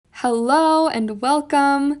Hello and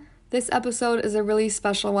welcome. This episode is a really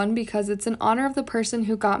special one because it's in honor of the person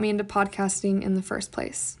who got me into podcasting in the first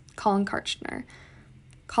place, Colin Kartchner.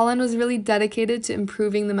 Colin was really dedicated to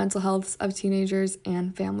improving the mental health of teenagers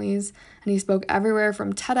and families, and he spoke everywhere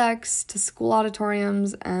from TEDx to school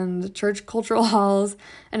auditoriums and church cultural halls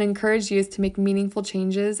and encouraged youth to make meaningful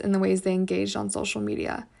changes in the ways they engaged on social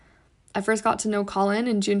media. I first got to know Colin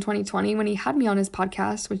in June 2020 when he had me on his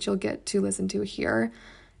podcast, which you'll get to listen to here,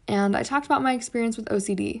 and I talked about my experience with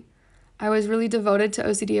OCD. I was really devoted to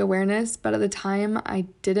OCD awareness, but at the time, I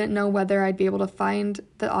didn't know whether I'd be able to find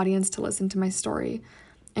the audience to listen to my story.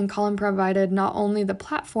 And Colin provided not only the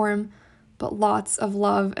platform, but lots of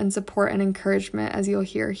love and support and encouragement, as you'll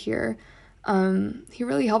hear here. He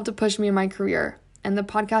really helped to push me in my career. And the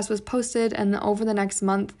podcast was posted, and over the next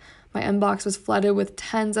month, my inbox was flooded with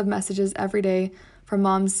tens of messages every day from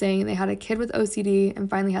moms saying they had a kid with OCD and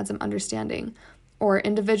finally had some understanding, or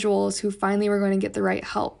individuals who finally were going to get the right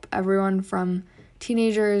help, everyone from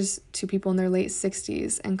teenagers to people in their late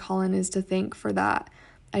 60s, and Colin is to thank for that.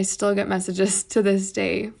 I still get messages to this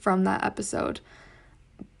day from that episode.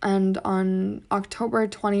 And on October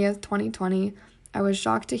 20th, 2020, I was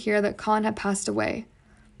shocked to hear that Colin had passed away.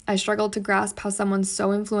 I struggled to grasp how someone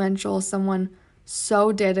so influential, someone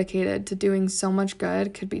so dedicated to doing so much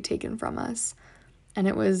good could be taken from us. And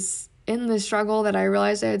it was in this struggle that I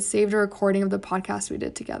realized I had saved a recording of the podcast we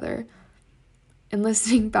did together. And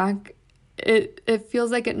listening back, it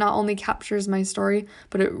feels like it not only captures my story,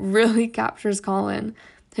 but it really captures Colin.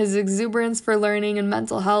 His exuberance for learning and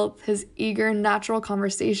mental health, his eager, natural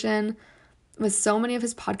conversation. With so many of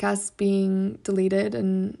his podcasts being deleted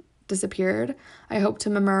and disappeared, I hope to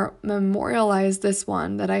memorialize this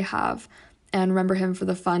one that I have and remember him for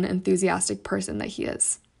the fun, enthusiastic person that he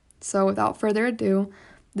is. So without further ado,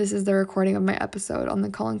 this is the recording of my episode on the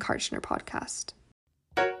Colin Kartchner podcast.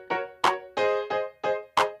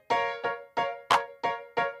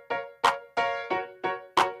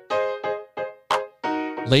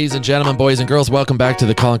 Ladies and gentlemen, boys and girls, welcome back to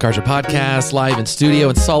the Colin Kartchner podcast, live in studio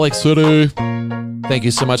in Salt Lake City. Thank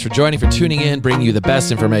you so much for joining, for tuning in, bringing you the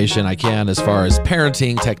best information I can as far as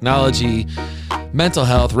parenting, technology, mental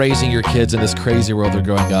health, raising your kids in this crazy world they're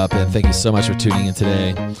growing up in. Thank you so much for tuning in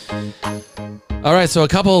today. All right, so a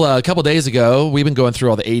couple days ago, we've been going through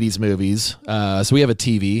all the 80s movies. So we have a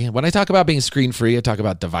TV. When I talk about being screen-free, I talk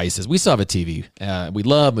about devices. We still have a TV. We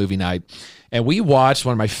love movie night. And we watched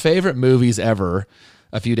one of my favorite movies ever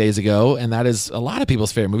a few days ago, and that is a lot of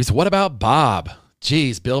people's favorite movies. What about Bob?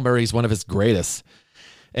 Geez, Bill Murray's one of his greatest.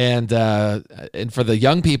 And for the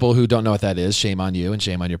young people who don't know what that is, shame on you and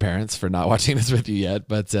shame on your parents for not watching this with you yet.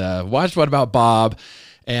 But watch What About Bob?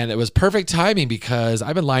 And it was perfect timing because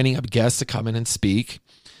I've been lining up guests to come in and speak,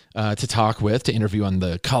 to talk with, to interview on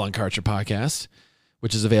the Colin Kartchner podcast,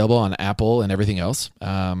 which is available on Apple and everything else,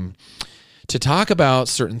 to talk about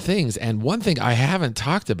certain things. And one thing I haven't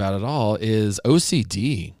talked about at all is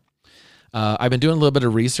OCD. I've been doing a little bit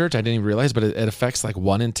of research. I didn't even realize, but it affects like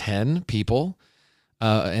 1 in 10 people.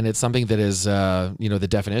 And it's something that is, the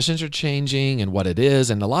definitions are changing and what it is.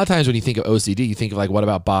 And a lot of times when you think of OCD, you think of like, what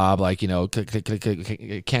about Bob? Like,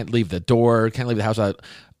 can't leave the door, can't leave the house without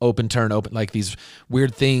turn open, like these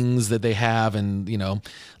weird things that they have. And, a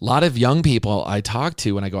lot of young people I talk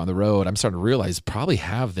to when I go on the road, I'm starting to realize probably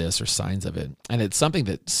have this or signs of it. And it's something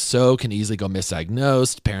that so can easily go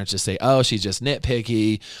misdiagnosed. Parents just say, oh, she's just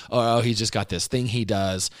nitpicky, or oh, he's just got this thing he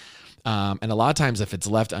does. And a lot of times if it's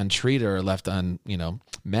left untreated or left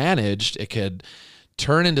managed, it could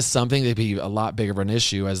turn into something that'd be a lot bigger of an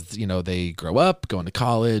issue as, they grow up, go into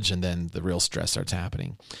college, and then the real stress starts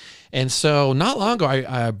happening. And so not long ago,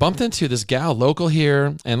 I bumped into this gal local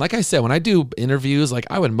here. And like I said, when I do interviews, like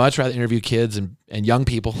I would much rather interview kids and young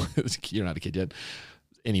people. You're not a kid yet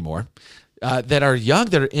anymore. That are young,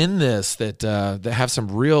 that are in this, that have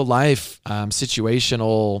some real life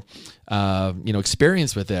situational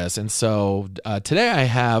experience with this. And so today I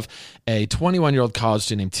have a 21-year-old college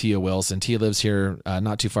student named Tia Wilson. Tia lives here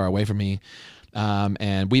not too far away from me.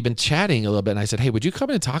 And we've been chatting a little bit. And I said, hey, would you come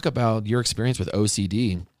in and talk about your experience with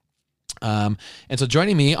OCD? And so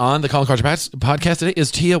joining me on the Colin Kartchner podcast today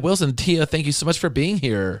is Tia Wilson. Tia, thank you so much for being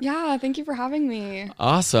here. Yeah, thank you for having me.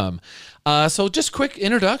 Awesome. So just quick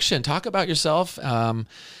introduction. Talk about yourself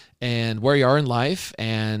and where you are in life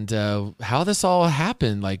and how this all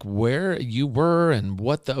happened, like where you were and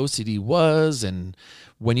what the OCD was and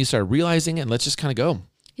when you started realizing it. And let's just kind of go.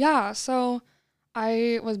 Yeah, so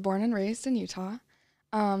I was born and raised in Utah,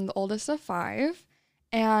 the oldest of 5,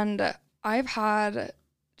 and I've had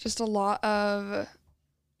just a lot of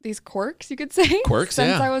these quirks, you could say. Quirks,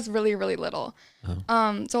 since yeah. I was really, really little.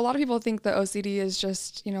 Oh. So a lot of people think that OCD is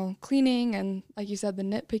just, you know, cleaning and, like you said, the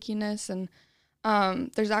nitpickiness. And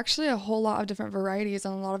there's actually a whole lot of different varieties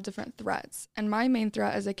and a lot of different threats. And my main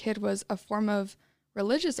threat as a kid was a form of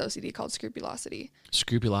religious OCD called scrupulosity.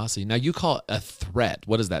 Scrupulosity. Now, you call it a threat.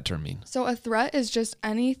 What does that term mean? So a threat is just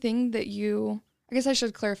anything that I guess I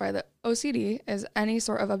should clarify that OCD is any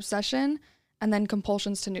sort of obsession and then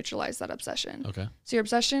compulsions to neutralize that obsession. Okay. So your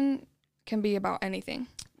obsession can be about anything,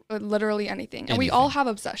 literally anything. And we all have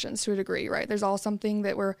obsessions to a degree, right? There's all something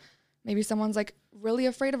that maybe someone's like really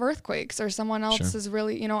afraid of earthquakes, or someone else is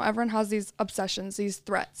really, you know, everyone has these obsessions, these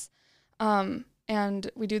threats.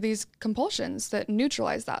 And we do these compulsions that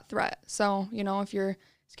neutralize that threat. So, you know, if you're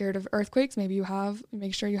scared of earthquakes, maybe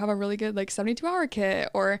make sure you have a really good 72-hour kit,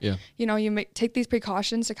 or, you know, you take these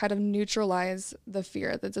precautions to kind of neutralize the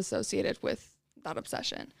fear that's associated with that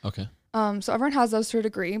obsession. Okay. So everyone has those to a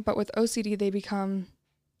degree, but with OCD, they become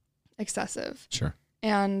excessive. Sure.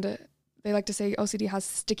 And they like to say OCD has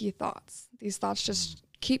sticky thoughts. These thoughts just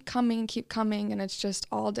keep coming, and it's just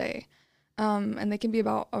all day. And they can be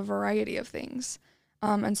about a variety of things.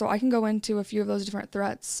 And so I can go into a few of those different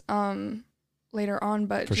threats later on,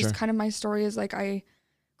 but kind of my story is like I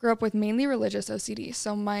grew up with mainly religious OCD.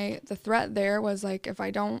 So the threat there was like, if I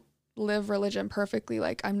don't live religion perfectly,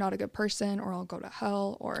 like I'm not a good person, or I'll go to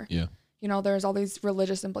hell, or, you know, there's all these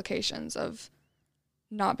religious implications of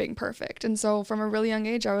not being perfect. And so from a really young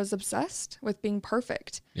age, I was obsessed with being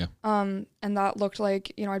perfect. Yeah. And that looked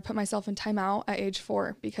like, you know, I'd put myself in timeout at age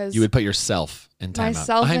 4 because you would put yourself in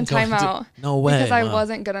timeout. No way. Because I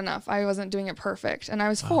wasn't good enough. I wasn't doing it perfect. And I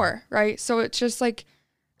was 4, right? So it's just like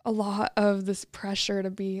a lot of this pressure to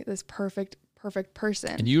be this perfect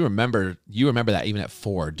person. And you remember that even at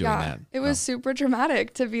 4 doing that. It was super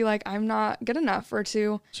dramatic to be like, I'm not good enough, or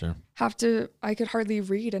to I could hardly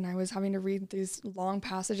read, and I was having to read these long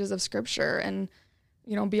passages of scripture and,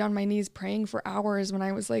 you know, be on my knees praying for hours when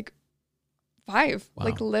I was like 5,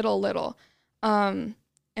 like little.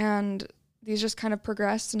 And these just kind of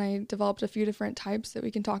progressed, and I developed a few different types that we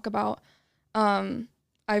can talk about.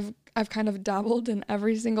 I've kind of dabbled in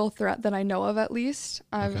every single threat that I know of, at least.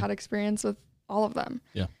 I've had experience with all of them.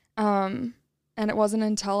 Yeah. And it wasn't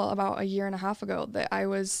until about a year and a half ago that I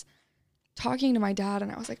was talking to my dad, and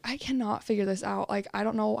I was like, I cannot figure this out. Like, I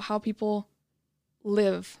don't know how people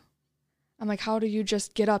live. I'm like, how do you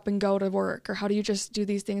just get up and go to work? Or how do you just do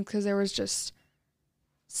these things? Because there was just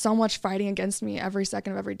so much fighting against me every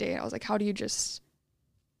second of every day. I was like, how do you just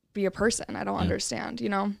be a person? I don't understand, you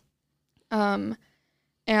know? And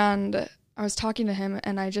I was talking to him,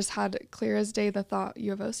 and I just had clear as day the thought,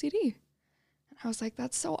 you have OCD. And I was like,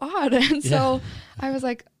 that's so odd. And so I was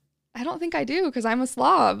like, I don't think I do, because I'm a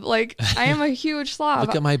slob. Like, I am a huge slob.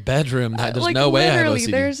 Look at my bedroom. There's no way I have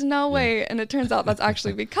OCD. There's no way. And it turns out that's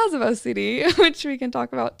actually because of OCD, which we can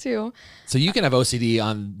talk about too. So you can have OCD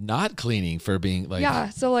on not cleaning for being like...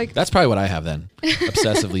 Yeah, so like... That's probably what I have then.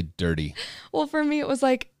 Obsessively dirty. Well, for me, it was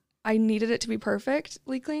like, I needed it to be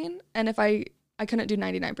perfectly clean. And if I couldn't do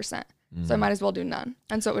 99%. So I might as well do none.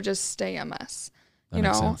 And so it would just stay a mess, you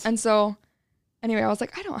know? Sense. And so... Anyway, I was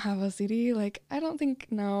like, I don't have OCD. Like, I don't think,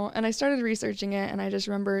 no. And I started researching it, and I just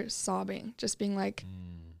remember sobbing, just being like,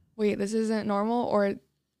 wait, this isn't normal? Or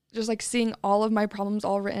just like seeing all of my problems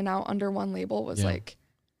all written out under one label was like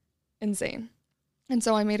insane. And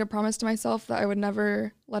so I made a promise to myself that I would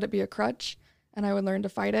never let it be a crutch, and I would learn to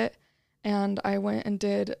fight it. And I went and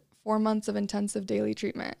did 4 months of intensive daily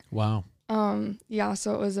treatment. Wow.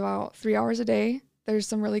 So it was about 3 hours a day. There's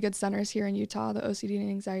some really good centers here in Utah, the OCD and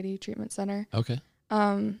Anxiety Treatment Center. Okay.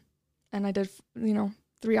 And I did,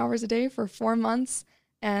 3 hours a day for 4 months,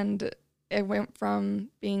 and it went from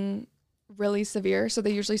being really severe. So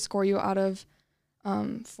they usually score you out of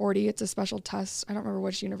 40. It's a special test. I don't remember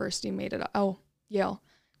which university made it. Oh, Yale.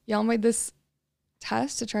 Yale made this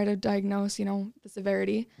test to try to diagnose, the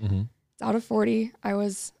severity. Mm-hmm. It's out of 40.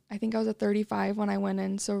 I think I was at 35 when I went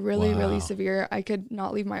in. So really, really severe. I could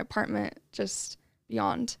not leave my apartment, just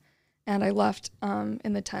beyond. And I left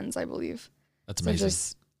in the 10s, I believe. That's amazing. So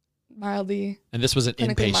just mildly. And this was an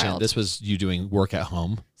inpatient. Mild. This was you doing work at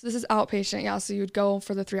home. So this is outpatient. Yeah. So you'd go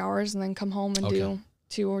for the 3 hours and then come home and do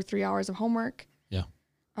 2 or 3 hours of homework. Yeah.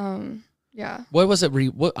 Yeah. What was it? I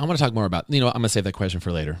want to talk more about, I'm going to save that question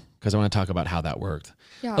for later because I want to talk about how that worked.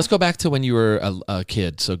 Yeah. Let's go back to when you were a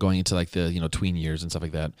kid. So going into like the, tween years and stuff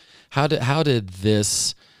like that. How did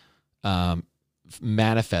this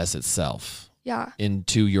manifest itself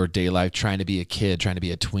into your day life, trying to be a kid, trying to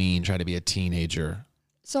be a tween, trying to be a teenager?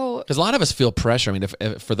 So, because a lot of us feel pressure. I mean,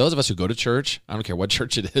 if for those of us who go to church, I don't care what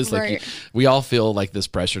church it is, like Right. we all feel like this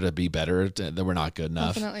pressure to be better, that we're not good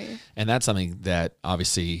enough. definitely. And that's something that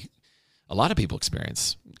obviously a lot of people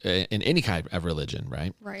experience in any kind of religion,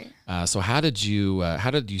 right? Right. So how did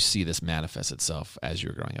you see this manifest itself as you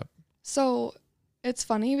were growing up? So it's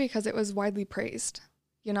funny because it was widely praised,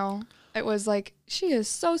 you know? It was like, she is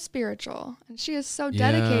so spiritual and she is so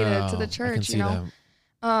dedicated to the I can church, see you know?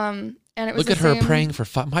 that. And it was Look at her praying for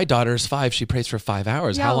my daughter's 5. She prays for 5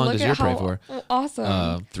 hours. Yeah, how long look does at your pray for?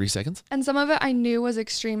 Awesome. 3 seconds? And some of it I knew was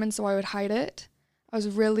extreme, and so I would hide it. I was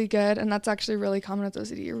really good, and that's actually really common with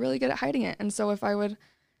OCD. You're really good at hiding it. And so if I would,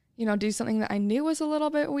 you know, do something that I knew was a little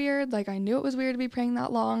bit weird, like I knew it was weird to be praying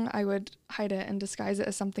that long, I would hide it and disguise it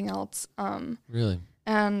as something else. Really?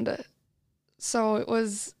 And so it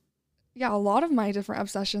was, yeah, a lot of my different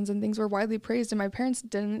obsessions and things were widely praised, and my parents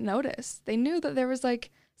didn't notice. They knew that there was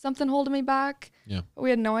like something holding me back. Yeah. But we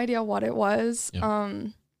had no idea what it was. Yeah.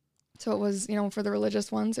 So it was, you know, for the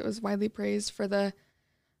religious ones, it was widely praised. For the,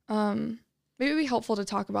 maybe it'd be helpful to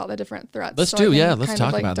talk about the different threats. Let's so I do, can yeah. Let's kind talk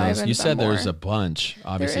of, like, about dive those. into You them said there's more. a bunch,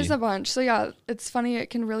 obviously. There is a bunch. So yeah, it's funny. It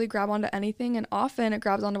can really grab onto anything, and often it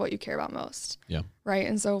grabs onto what you care about most. Yeah. Right.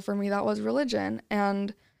 And so for me, that was religion.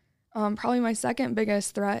 And probably my second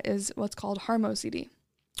biggest threat is what's called harm OCD.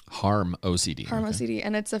 Harm OCD. Harm okay. OCD.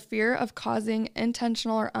 And it's a fear of causing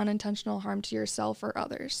intentional or unintentional harm to yourself or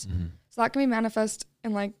others. Mm-hmm. So that can be manifest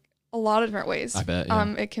in like a lot of different ways. I bet,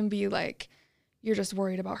 yeah. It can be like you're just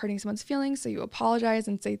worried about hurting someone's feelings, so you apologize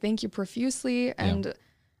and say thank you profusely and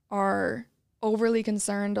are overly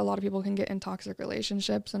concerned. A lot of people can get in toxic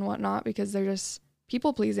relationships and whatnot because they're just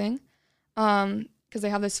people pleasing. Because they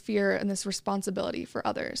have this fear and this responsibility for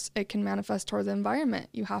others. It can manifest toward the environment.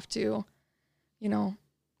 You have to, you know,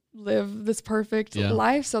 live this perfect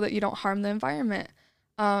life so that you don't harm the environment.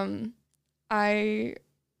 I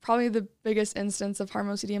probably the biggest instance of harm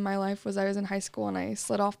OCD in my life was I was in high school and I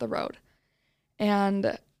slid off the road.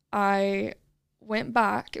 And I went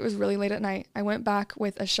back. It was really late at night. I went back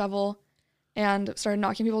with a shovel and started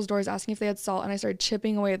knocking people's doors, asking if they had salt. And I started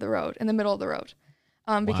chipping away at the road, in the middle of the road.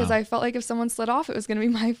 Because Wow. I felt like if someone slid off, it was going to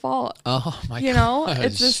be my fault. Oh my god. You know,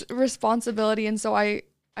 it's this responsibility. And so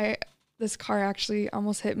this car actually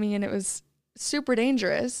almost hit me, and it was super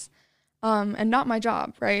dangerous. And not my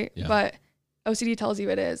job, right? Yeah. But OCD tells you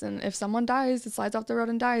it is. And if someone dies, it slides off the road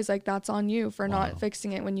and dies, like that's on you for not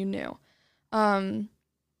fixing it when you knew. And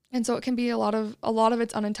so it can be a lot of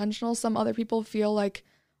it's unintentional. Some other people feel like,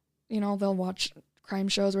 you know, they'll watch crime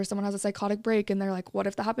shows where someone has a psychotic break and they're like, what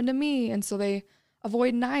if that happened to me? And so they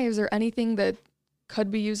avoid knives or anything that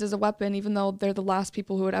could be used as a weapon, even though they're the last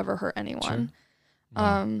people who would ever hurt anyone. Sure.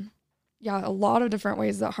 Wow. Yeah, a lot of different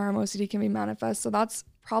ways that harm OCD can be manifest. So that's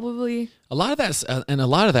probably A lot of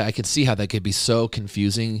that, I could see how that could be so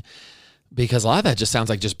confusing, because a lot of that just sounds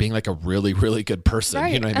like just being like a really, really good person.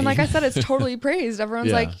 right. You know what I And mean? like I said, it's totally praised. Everyone's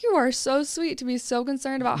Yeah. like, you are so sweet to be so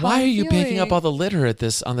concerned about how Why I'm are you picking feeling." up all the litter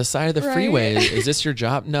on the side of the Right. freeway? Is this your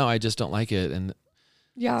job? No, I just don't like it. And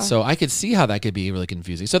Yeah. so I could see how that could be really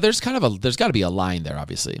confusing. So there's got to be a line there,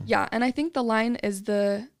 obviously. Yeah, and I think the line is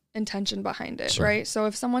the intention behind it, Sure. right? So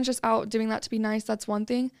if someone's just out doing that to be nice, that's one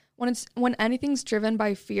thing. When anything's driven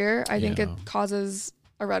by fear, I think it Yeah. causes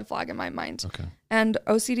a red flag in my mind. Okay. And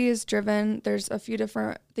OCD is driven, there's a few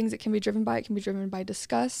different things it can be driven by. It can be driven by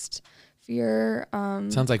disgust, fear.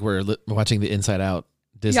 Sounds like we're watching the Inside Out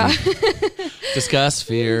Disney. Yeah. Disgust,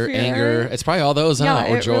 fear, Fear. anger. It's probably all those, huh?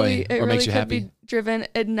 Or it joy, really, it or really makes you could happy. be driven.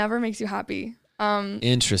 It never makes you happy.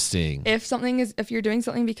 Interesting. If you're doing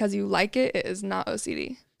something because you like it, it is not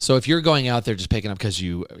OCD. So if you're going out there just picking up because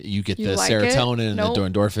you get You the like it? serotonin and Nope. the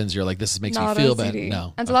endorphins, you're like, this makes me Not feel OCD. better.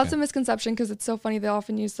 No. And so that's a misconception because it's so funny. They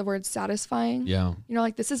often use the word satisfying. Yeah. You know,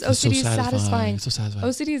 like this is It's so OCD satisfying. It's so satisfying.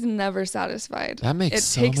 OCD is never satisfied. That makes it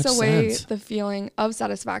so takes much away sense. the feeling of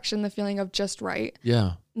satisfaction, the feeling of just right.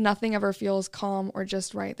 Yeah. Nothing ever feels calm or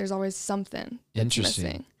just right. There's always something that's Interesting.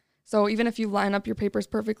 missing. So even if you line up your papers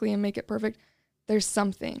perfectly and make it perfect, there's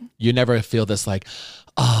something. You never feel this like,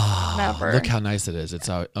 Never. look how nice it is. It's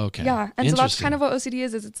all, okay. Yeah. And so that's Interesting. kind of what OCD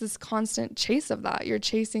is it's this constant chase of that. You're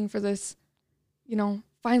chasing for this, you know,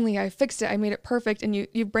 finally I fixed it. I made it perfect. And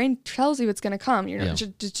your brain tells you it's going to come. You're Yeah.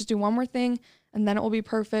 just do one more thing and then it will be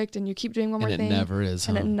perfect. And you keep doing one more And it thing. never is,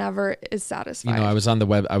 And huh? it never is satisfied. You know, I was on a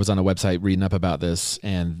website reading up about this,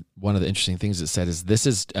 and one of the interesting things it said is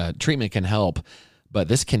treatment can help, but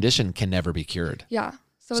this condition can never be cured. Yeah.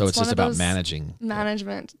 So it's one just of about those managing.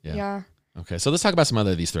 management. Yeah. Yeah. Okay, so let's talk about some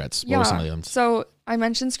other of these threats. What were some of them? So I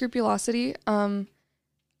mentioned scrupulosity.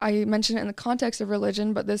 I mention it in the context of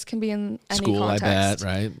religion, but this can be in any School, context. I bet,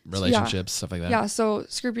 right? Relationships, stuff like that. Yeah, so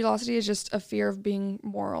scrupulosity is just a fear of being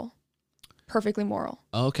moral, perfectly moral.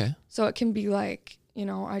 Oh, okay. So it can be like,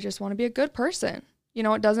 I just want to be a good person.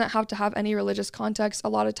 It doesn't have to have any religious context. A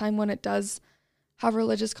lot of time when it does have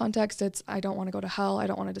religious context, it's I don't want to go to hell. I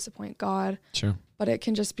don't want to disappoint God. Sure. But it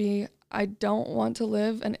can just be, I don't want to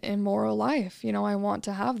live an immoral life. I want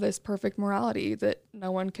to have this perfect morality that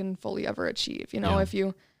no one can fully ever achieve.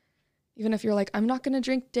 Even if you're like, I'm not going to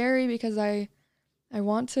drink dairy because I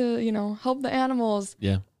want to, help the animals.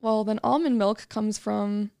 Yeah. Well, then almond milk comes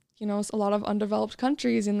from, a lot of undeveloped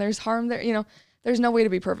countries and there's harm there. There's no way to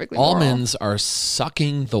be perfectly moral. Almonds are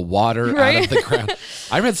sucking the water out of the ground.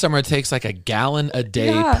 I read somewhere it takes like a gallon a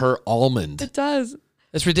day per almond. It does.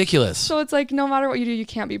 It's ridiculous. So it's like no matter what you do, you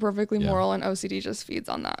can't be perfectly moral, and OCD just feeds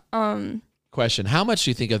on that. Question. How much do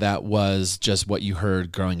you think of that was just what you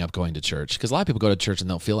heard growing up going to church? Because a lot of people go to church and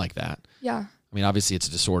don't feel like that. Yeah. I mean, obviously it's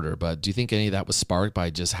a disorder, but do you think any of that was sparked by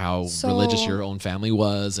just how religious your own family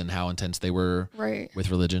was and how intense they were with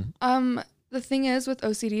religion? The thing is with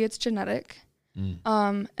OCD, it's genetic.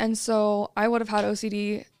 And so I would have had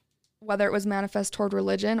OCD whether it was manifest toward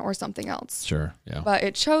religion or something else. Sure, yeah. But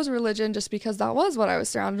it chose religion just because that was what I was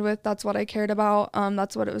surrounded with. That's what I cared about.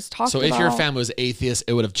 That's what it was talked about. So if your family was atheist,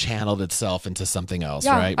 it would have channeled itself into something else,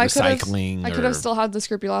 right? Recycling. I could have still had the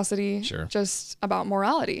scrupulosity Sure. just about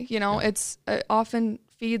morality. It often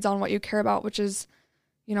feeds on what you care about, which is,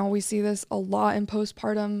 we see this a lot in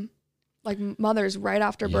postpartum, like mothers right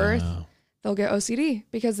after birth. They'll get OCD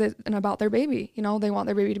because and about their baby, they want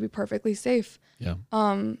their baby to be perfectly safe. Yeah.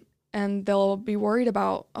 And they'll be worried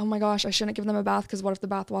about, oh my gosh, I shouldn't give them a bath because what if the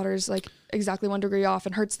bath water is like exactly 1 degree off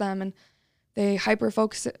and hurts them? And they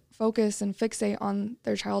focus and fixate on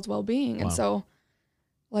their child's well-being. Wow. And so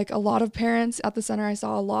like a lot of parents at the center, I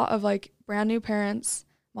saw a lot of like brand new parents,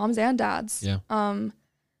 moms and dads,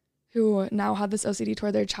 who now have this OCD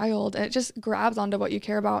toward their child, and it just grabs onto what you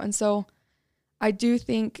care about. And so I do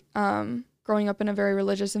think, growing up in a very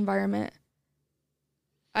religious environment,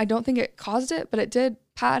 I don't think it caused it, but it did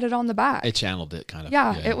pat it on the back. It channeled it kind of.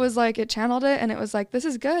 Yeah. It was like, it channeled it and it was like, this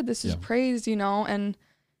is good. This is praised, and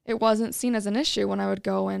it wasn't seen as an issue when I would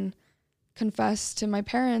go and confess to my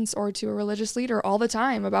parents or to a religious leader all the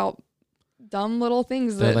time about dumb little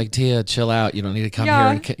things. They're like, Tia, chill out. You don't need to come here.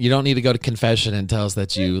 And you don't need to go to confession and tell us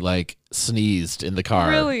that you like sneezed in the car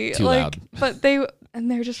too loud. But they're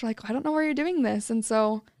just like, I don't know why you're doing this. And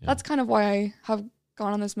so that's kind of why I have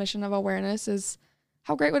gone on this mission of awareness is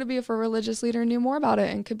how great would it be if a religious leader knew more about it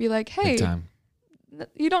and could be like, hey,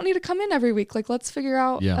 you don't need to come in every week. Like, let's figure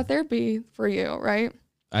out a therapy for you. Right.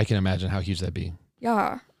 I can imagine how huge that'd be.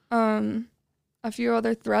 Yeah. A few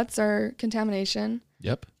other threats are contamination.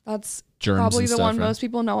 Yep. That's germs probably the one right? most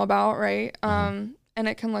people know about. Right. And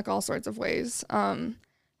it can look all sorts of ways.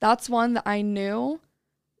 That's one that I knew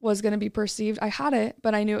was going to be perceived. I had it,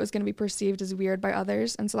 but I knew it was going to be perceived as weird by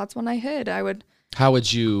others. And so that's when I hid. How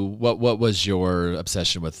would you, what was your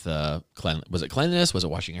obsession with was it cleanliness? Was it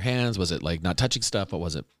washing your hands? Was it like not touching stuff? What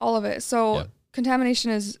was it? All of it. So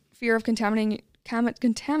contamination is fear of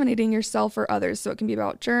contaminating yourself or others. So it can be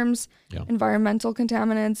about germs, environmental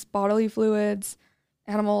contaminants, bodily fluids,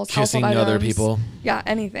 animals, kissing household other items. people. Yeah,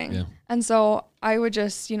 anything. Yeah. And so I would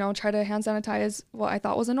just, try to hand sanitize what I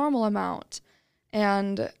thought was a normal amount.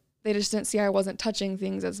 And they just didn't see I wasn't touching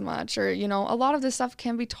things as much. Or, a lot of this stuff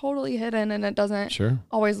can be totally hidden and it doesn't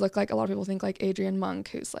always look like, a lot of people think like Adrian Monk,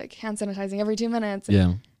 who's like hand sanitizing every 2 minutes.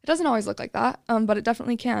 And it doesn't always look like that, but it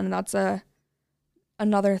definitely can. And that's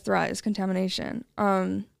another threat is contamination.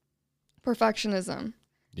 Perfectionism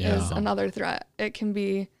is another threat. It can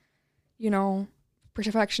be,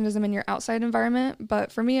 perfectionism in your outside environment.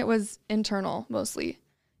 But for me, it was internal mostly.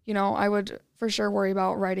 I would for sure worry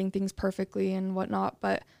about writing things perfectly and whatnot,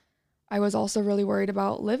 but I was also really worried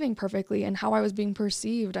about living perfectly and how I was being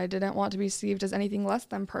perceived. I didn't want to be perceived as anything less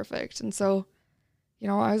than perfect. And so,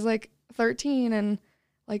 I was like 13 and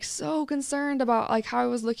like so concerned about like how I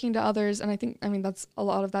was looking to others. And I mean, that's a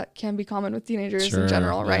lot of that can be common with teenagers in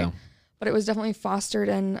general, right? But it was definitely fostered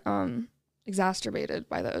and exacerbated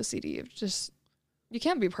by the OCD of just, you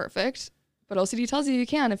can't be perfect, but OCD tells you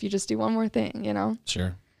can if you just do one more thing,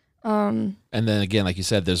 Sure. And then again, like you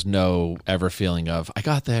said, there's no ever feeling of I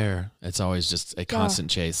got there. It's always just a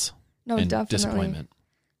constant chase. No, and definitely. Disappointment.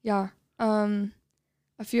 Yeah. A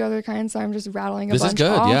few other kinds. So I'm just rattling a bunch bunch. This is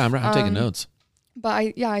good. Off. Yeah, I'm taking notes. But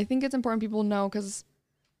I think it's important people know because,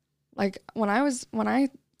 like when I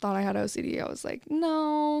thought I had OCD, I was like,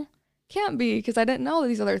 no, can't be, because I didn't know that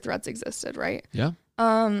these other threats existed, right? Yeah.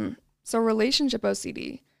 So relationship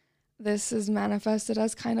OCD, this is manifested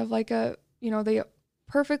as kind of like they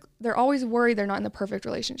perfect. They're always worried they're not in the perfect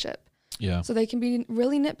relationship. Yeah. So they can be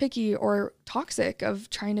really nitpicky or toxic of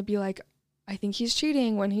trying to be like, I think he's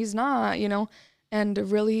cheating when he's not, you know, and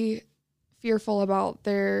really fearful about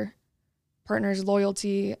their partner's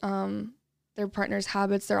loyalty, their partner's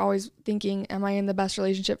habits. They're always thinking, am I in the best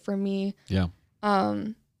relationship for me? Yeah.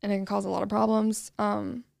 And it can cause a lot of problems.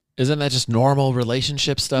 Isn't that just normal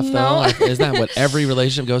relationship stuff though? No. Like, isn't that what every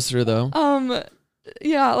relationship goes through though?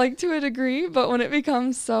 Yeah, like to a degree, but when it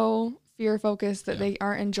becomes so fear focused that they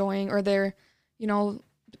aren't enjoying, or they're, you know,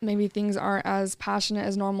 maybe things aren't as passionate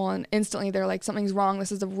as normal, and instantly they're like, something's wrong.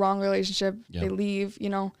 This is the wrong relationship. Yeah. They leave, you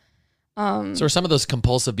know. So are some of those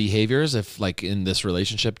compulsive behaviors, if like in this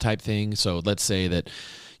relationship type thing, so let's say that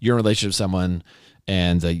you're in a relationship with someone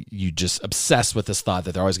and you just obsessed with this thought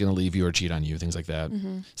that they're always going to leave you or cheat on you, things like that.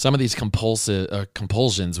 Mm-hmm. Some of these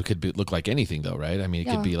compulsions could look like anything though, right? I mean,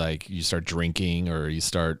 it could be like you start drinking, or you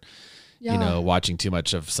start, you know, watching too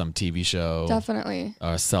much of some TV show. Definitely.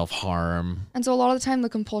 Self-harm. And so a lot of the time the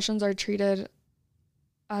compulsions are treated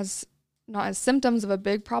as not as symptoms of a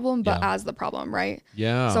big problem, but as the problem, right?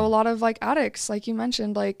 Yeah. So a lot of like addicts, like you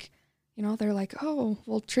mentioned, like, you know, they're like, oh,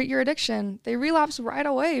 we'll treat your addiction. They relapse right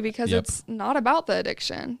away because it's not about the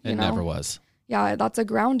addiction. It never was. Yeah, that's a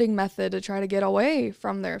grounding method to try to get away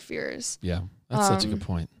from their fears. Yeah, that's such a good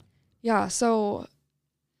point. Yeah, so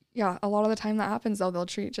yeah, a lot of the time that happens though, they'll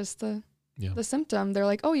treat just the symptom. They're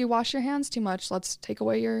like, oh, you wash your hands too much. Let's take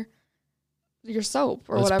away your soap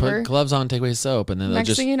or whatever. Put gloves on, take away soap, and then next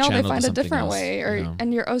they'll just thing you know, they find a different else, way. Or you know?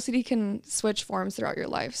 And your OCD can switch forms throughout your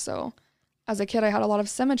life. So as a kid, I had a lot of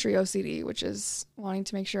symmetry OCD, which is wanting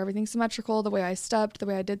to make sure everything's symmetrical, the way I stepped, the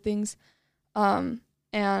way I did things.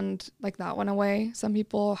 And like that went away. Some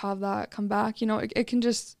people have that come back. You know, it can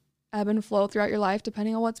just ebb and flow throughout your life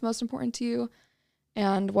depending on what's most important to you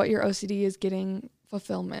and what your OCD is getting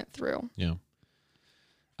fulfillment through. Yeah.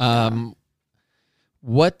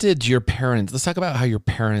 What did your parents, let's talk about how your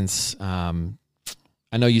parents, I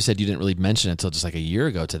know you said you didn't really mention it until just like a year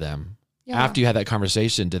ago to them. Yeah. After you had that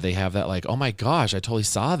conversation, did they have that like, oh my gosh, I totally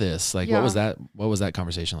saw this? Like, what was that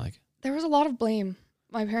conversation like? There was a lot of blame.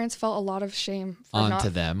 My parents felt a lot of shame for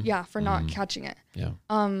them. Yeah, for not catching it. Yeah.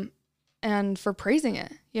 And for praising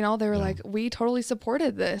it. You know, they were like, we totally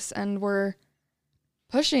supported this and we're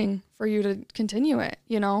pushing for you to continue it,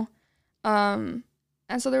 you know?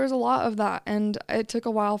 And so there was a lot of that, and it took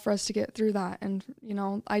a while for us to get through that. And, you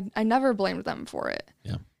know, I never blamed them for it.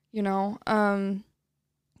 Yeah. You know,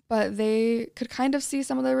 but they could kind of see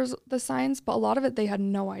some of the signs, but a lot of it, they had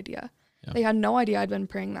no idea. Yeah. They had no idea I'd been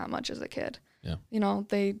praying that much as a kid. Yeah. You know,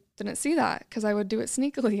 they didn't see that because I would do it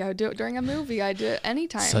sneakily. I would do it during a movie. I'd do it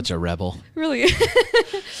anytime. Such a rebel. Really.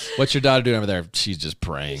 What's your daughter doing over there? She's just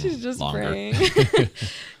praying. She's just praying.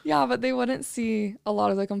 Yeah, but they wouldn't see a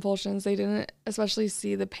lot of the compulsions. They didn't especially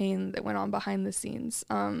see the pain that went on behind the scenes.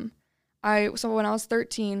 So when I was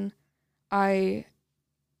 13, I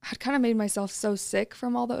had kind of made myself so sick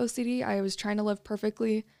from all the OCD. I was trying to live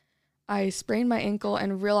perfectly. I sprained my ankle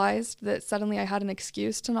and realized that suddenly I had an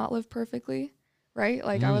excuse to not live perfectly, right?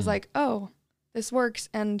 Like I was like, oh, this works.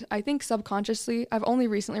 And I think subconsciously, I've only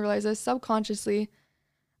recently realized this, subconsciously,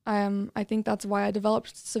 I think that's why I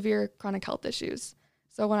developed severe chronic health issues.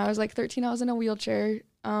 So when I was like 13, I was in a wheelchair.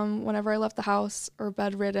 Whenever I left the house or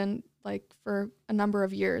bedridden, like for a number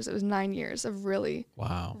of years, it was 9 years of really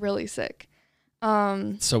sick.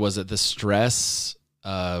 So was it the stress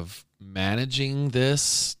of managing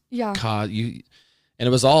this? Yeah. And it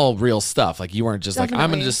was all real stuff. Like you weren't just Definitely. like, I'm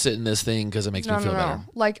going to just sit in this thing because it makes me feel better.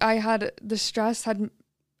 Like the stress had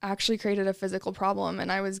actually created a physical problem,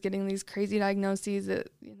 and I was getting these crazy diagnoses that,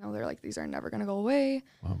 you know, they're like, these are never going to go away.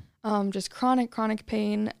 Wow. Just chronic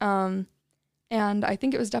pain. And I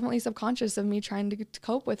think it was definitely subconscious of me trying to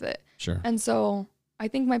cope with it. Sure. And so I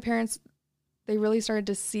think my parents, they really started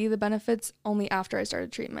to see the benefits only after I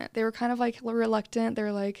started treatment. They were kind of like reluctant. They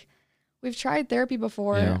were like, we've tried therapy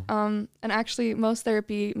before. Yeah. And actually most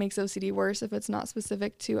therapy makes OCD worse if it's not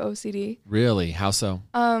specific to OCD. Really? How so?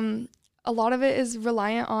 A lot of it is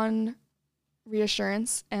reliant on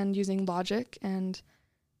reassurance and using logic, and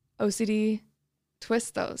OCD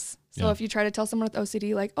twists those. So if you try to tell someone with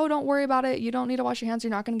OCD, like, oh, don't worry about it, you don't need to wash your hands,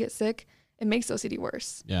 you're not going to get sick, it makes OCD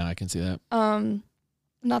worse. Yeah, I can see that. And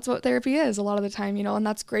that's what therapy is a lot of the time, you know, and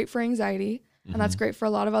that's great for anxiety. And that's great for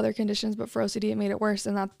a lot of other conditions, but for OCD, it made it worse.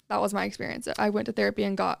 And that was my experience. I went to therapy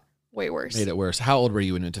and got way worse. Made it worse. How old were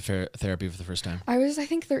you when you went to therapy for the first time? I was, I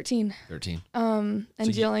think, 13. 13. And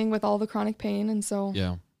so dealing with all the chronic pain. And so,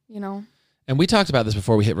 you know. And we talked about this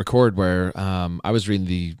before we hit record, where I was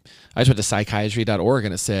reading I just went to psychiatry.org,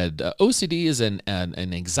 and it said OCD is an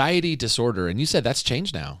anxiety disorder. And you said that's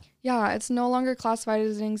changed now. Yeah, it's no longer classified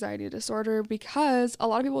as an anxiety disorder because a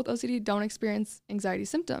lot of people with OCD don't experience anxiety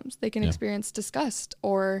symptoms. They can experience disgust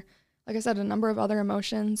or, like I said, a number of other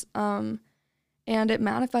emotions. And it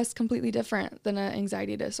manifests completely different than an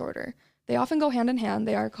anxiety disorder. They often go hand in hand.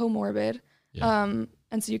 They are comorbid. Yeah.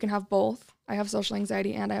 And so you can have both. I have social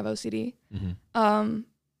anxiety and I have OCD.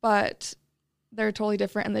 But they're totally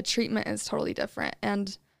different and the treatment is totally different.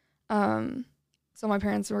 And so my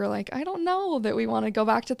parents were like, I don't know that we want to go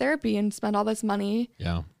back to therapy and spend all this money.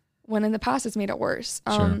 Yeah. When in the past it's made it worse.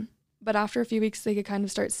 Sure. But after a few weeks, they could kind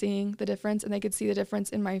of start seeing the difference, and they could see the difference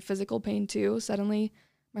in my physical pain too. Suddenly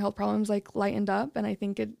my health problems like lightened up, and I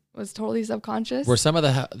think it was totally subconscious. Were some of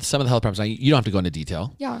the health problems, you don't have to go into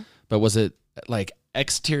detail. Yeah. But was it like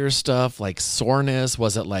exterior stuff, like soreness?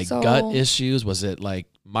 Was it like gut issues? Was it like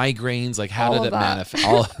migraines? Like how did it manifest?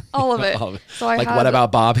 All of it. All of it. So I like had what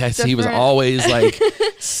about Bob? He was always like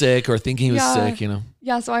sick or thinking he was sick, you know?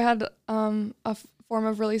 Yeah. So I had a form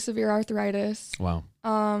of really severe arthritis. Wow.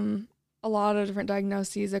 A lot of different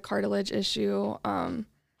diagnoses, a cartilage issue, a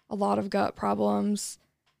lot of gut problems.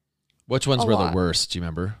 Which ones were the worst? Do you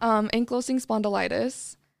remember? Ankylosing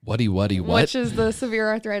spondylitis. What? Which is the severe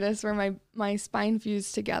arthritis where my spine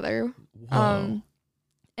fused together. Whoa.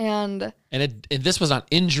 And this was not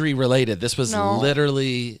injury related. This was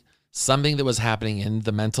literally something that was happening in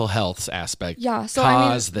the mental health aspect. Yeah. So I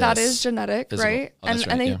mean, that is genetic, physical. right? Oh,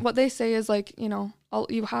 and what they say is like, you know,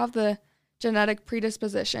 you have the genetic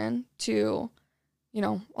predisposition to, you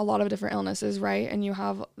know, a lot of different illnesses, right? And you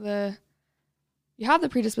have the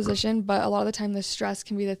predisposition, but a lot of the time the stress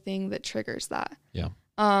can be the thing that triggers that. Yeah.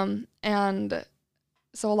 And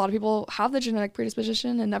so a lot of people have the genetic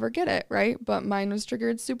predisposition and never get it, right? But mine was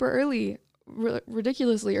triggered super early,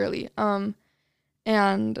 ridiculously early.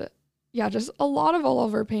 And yeah, just a lot of all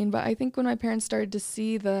over pain. But I think when my parents started to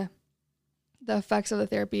see the effects of the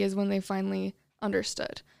therapy is when they finally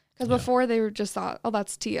understood. Because before they were just thought, oh,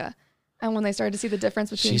 that's Tia. And when they started to see the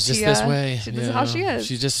difference between she's Tia, just this way. this is how she is.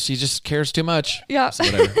 She just cares too much. Yeah. So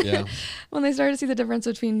whatever. Yeah. When they started to see the difference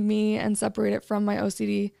between me and separate it from my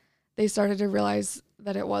OCD, they started to realize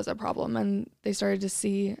that it was a problem, and they started to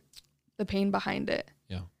see the pain behind it.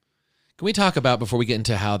 Yeah. Can we talk about, before we get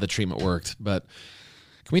into how the treatment worked, but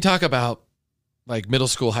can we talk about like middle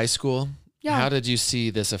school, high school? Yeah. How did you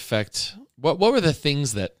see this affect? What were the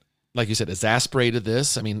things that, like you said, exasperated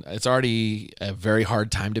this? I mean, it's already a very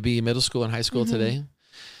hard time to be in middle school and high school today.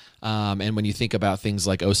 And when you think about things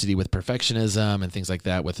like OCD with perfectionism and things like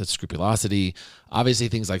that with its scrupulosity, obviously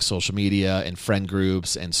things like social media and friend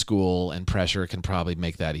groups and school and pressure can probably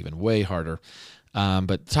make that even way harder.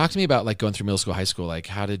 But talk to me about like going through middle school, high school. Like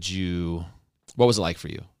what was it like for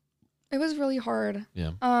you? It was really hard.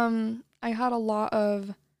 Yeah. I had a lot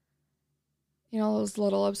of, you know, those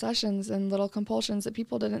little obsessions and little compulsions that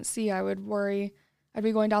people didn't see. I would worry. I'd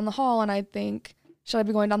be going down the hall and I'd think, should I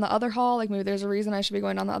be going down the other hall? Like maybe there's a reason I should be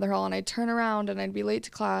going down the other hall. And I'd turn around and I'd be late to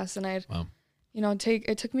class. And you know,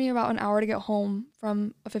 it took me about an hour to get home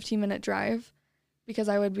from a 15-minute drive because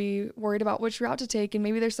I would be worried about which route to take. And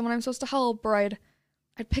maybe there's someone I'm supposed to help, or I'd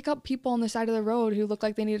pick up people on the side of the road who looked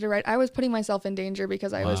like they needed a ride. I was putting myself in danger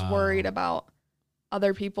because I was worried about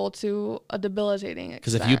other people to a debilitating extent.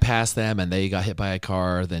 Because if you pass them and they got hit by a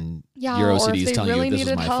car, then your or OCD if is telling really you this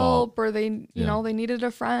was my help, fault. Or they, you know, they needed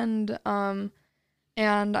a friend.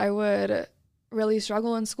 And I would really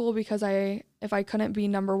struggle in school because if I couldn't be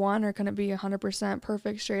number one or couldn't be 100%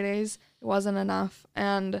 perfect straight A's, it wasn't enough.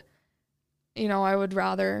 And, you know, I would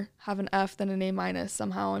rather have an F than an A-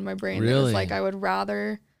 somehow in my brain. Really? It was like I would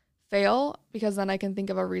rather fail because then I can think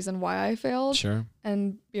of a reason why I failed. Sure.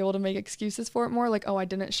 And be able to make excuses for it more. Like, oh, I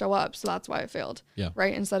didn't show up, so that's why I failed. Yeah.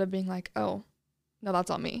 Right? Instead of being like, oh, no, that's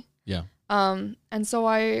on me. Yeah. And so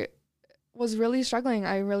I was really struggling.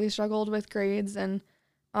 I really struggled with grades and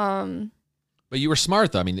But you were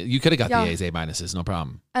smart though. I mean, you could have got the A's, A-, no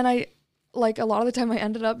problem. And I, like, a lot of the time I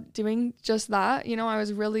ended up doing just that. You know, I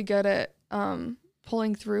was really good at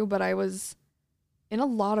pulling through, but I was in a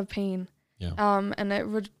lot of pain. Yeah. And it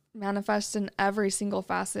would manifest in every single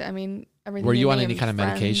facet. I mean, everything. Were you on any kind of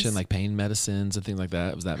medication, like pain medicines and things like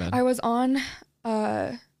that? Was that bad? I was on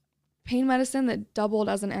pain medicine that doubled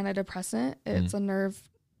as an antidepressant. It's a nerve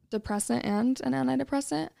depressant and an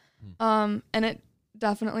antidepressant. And it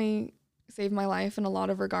definitely saved my life in a lot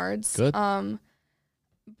of regards. Good.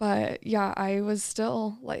 But yeah, I was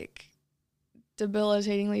still like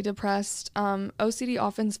debilitatingly depressed. OCD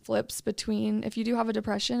often flips between, if you do have a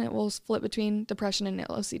depression, it will flip between depression and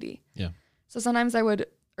OCD. Yeah. So sometimes I would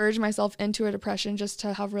urge myself into a depression just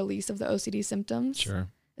to have release of the OCD symptoms. Sure.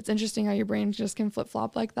 It's interesting how your brain just can flip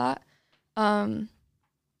flop like that. But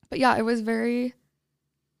yeah, it was very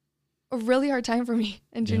a really hard time for me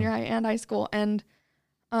in junior high and high school. And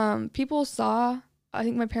people saw, I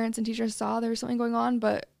think my parents and teachers saw there was something going on,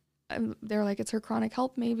 but they were like, it's her chronic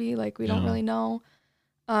health maybe. Like, we don't really know.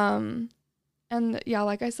 And yeah,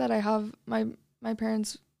 like I said, I have my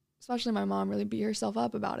parents, especially my mom, really beat herself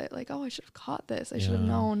up about it. Like, oh, I should have caught this. I should have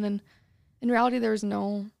known. And in reality, there was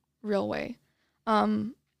no real way.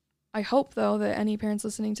 I hope, though, that any parents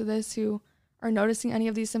listening to this who are noticing any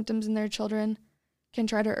of these symptoms in their children can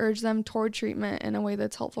try to urge them toward treatment in a way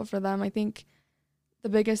that's helpful for them. I think the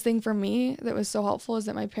biggest thing for me that was so helpful is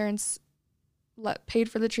that my parents paid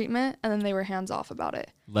for the treatment, and then they were hands off about it.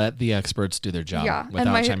 Let the experts do their job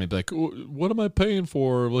without trying to be like, what am I paying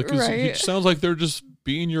for? Like, it sounds like they're just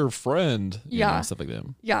being your friend. You know, stuff like that.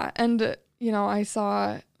 Yeah. And, I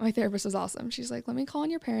saw my therapist was awesome. She's like, let me call on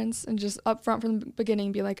your parents and just up front from the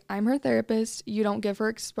beginning be like, I'm her therapist. You don't give her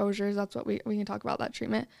exposures. That's what we can talk about that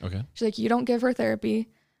treatment. Okay. She's like, you don't give her therapy.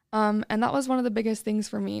 And that was one of the biggest things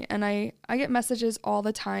for me. And I get messages all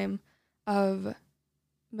the time of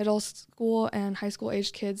middle school and high school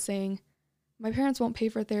aged kids saying, my parents won't pay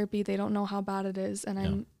for therapy. They don't know how bad it is.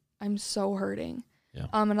 And I'm so hurting. Yeah.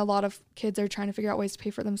 And a lot of kids are trying to figure out ways to pay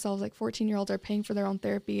for it themselves. Like 14-year-olds are paying for their own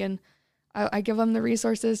therapy. And I give them the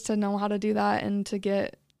resources to know how to do that and to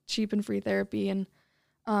get cheap and free therapy. And,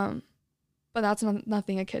 but that's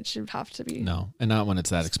nothing a kid should have to be. No. And not when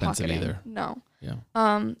it's that expensive either. No. Yeah.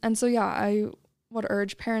 And so, yeah, I would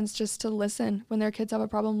urge parents just to listen when their kids have a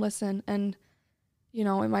problem, listen. And, it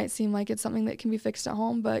might seem like it's something that can be fixed at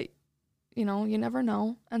home, but, you never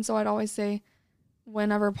know. And so I'd always say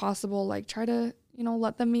whenever possible, like try to,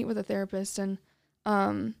 let them meet with a therapist. And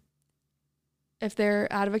if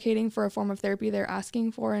they're advocating for a form of therapy they're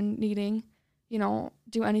asking for and needing,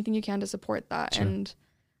 do anything you can to support that. Sure.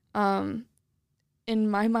 And in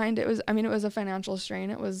my mind, it was a financial strain.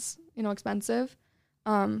 It was, Mm-hmm. expensive.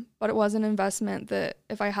 But it was an investment that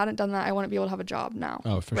if I hadn't done that, I wouldn't be able to have a job now.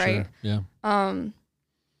 Oh, for sure. Yeah.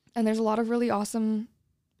 And there's a lot of really awesome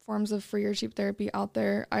forms of free or cheap therapy out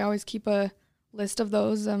there. I always keep a list of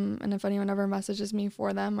those. And if anyone ever messages me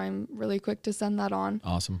for them, I'm really quick to send that on.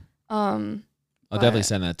 Awesome. I'll definitely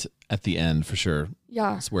send that at the end for sure.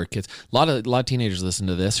 Yeah. It's where kids, a lot of teenagers listen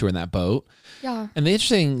to this who are in that boat. Yeah. And the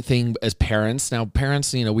interesting thing as parents, now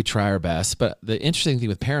parents, we try our best, but the interesting thing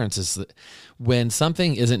with parents is that when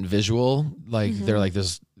something isn't visual, like they're like,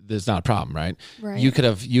 there's not a problem, right? Right. You could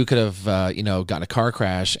have, gotten a car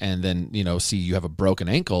crash and then, see you have a broken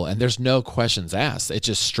ankle and there's no questions asked. It's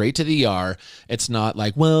just straight to the ER. It's not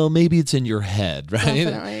like, well, maybe it's in your head, right?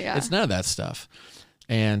 Definitely, yeah. It's none of that stuff.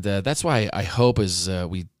 And that's why I hope as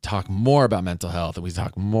we talk more about mental health and we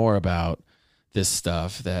talk more about this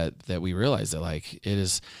stuff that we realize that like it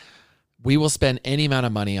is, we will spend any amount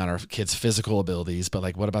of money on our kids' physical abilities, but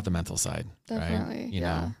like, what about the mental side? Definitely.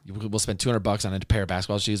 Right? We'll spend $200 on a pair of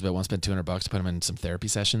basketball shoes, but won't spend $200 to put them in some therapy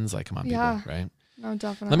sessions. Like, come on, people, right? No,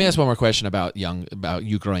 definitely. Let me ask one more question about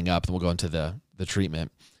you growing up, and we'll go into the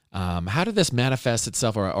treatment. How did this manifest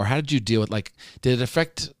itself, or how did you deal with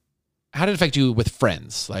how did it affect you with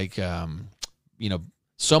friends? Like,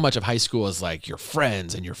 so much of high school is like your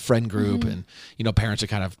friends and your friend group and, parents are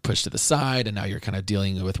kind of pushed to the side and now you're kind of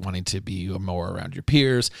dealing with wanting to be more around your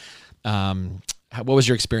peers. What was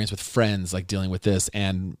your experience with friends, like dealing with this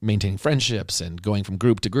and maintaining friendships and going from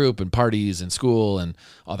group to group and parties and school and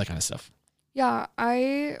all that kind of stuff? Yeah,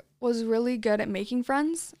 I was really good at making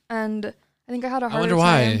friends, and I think I had a harder I wonder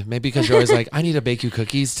why. time. Maybe because you're always like, I need to bake you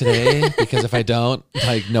cookies today because if I don't,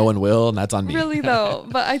 like no one will, and that's on me. Really though,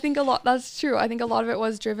 but I think that's true. I think a lot of it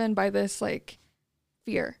was driven by this like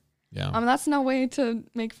fear. Yeah. That's no way to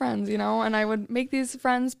make friends, and I would make these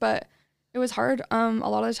friends, but it was hard a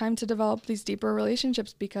lot of the time to develop these deeper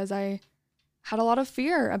relationships because I had a lot of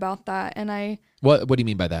fear about that. And What do you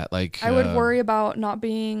mean by that? Like I would worry about not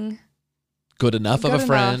being good enough of a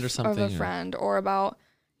friend or something? Of a friend, or about,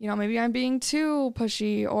 maybe I'm being too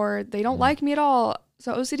pushy or they don't like me at all.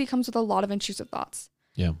 So OCD comes with a lot of intrusive thoughts.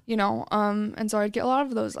 Yeah. And so I'd get a lot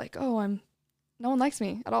of those like, oh, no one likes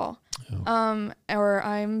me at all. Oh. Or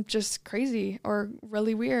I'm just crazy or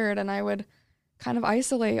really weird. And I would kind of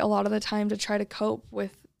isolate a lot of the time to try to cope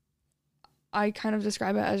with, I kind of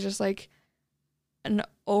describe it as just like an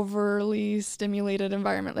overly stimulated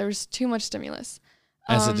environment. There was too much stimulus.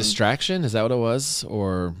 As a distraction? Is that what it was?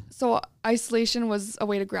 Or so isolation was a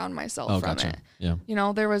way to ground myself from it.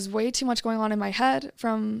 Yeah. There was way too much going on in my head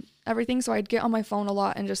from everything. So I'd get on my phone a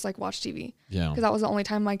lot and just like watch TV. Yeah. Because that was the only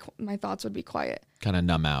time my thoughts would be quiet. Kind of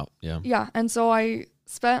numb out. Yeah. Yeah. And so I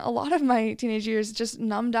spent a lot of my teenage years just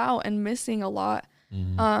numbed out and missing a lot.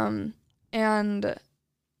 Mm-hmm. And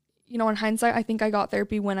in hindsight, I think I got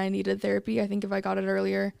therapy when I needed therapy. I think if I got it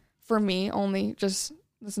earlier, for me only, just,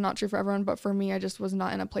 this is not true for everyone, but for me, I just was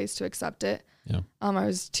not in a place to accept it. Yeah. I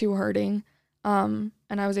was too hurting. And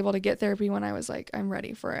I was able to get therapy when I was like, I'm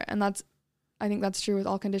ready for it. And I think that's true with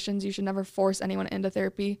all conditions. You should never force anyone into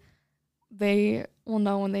therapy. They will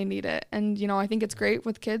know when they need it. And, you know, I think it's great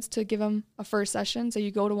with kids to give them a first session. So you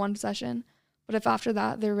go to one session, but if after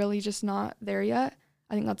that, they're really just not there yet,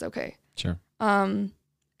 I think that's okay. Sure.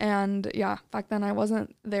 And yeah, back then I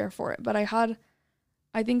wasn't there for it, but I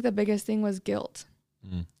think the biggest thing was guilt.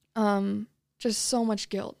 Just so much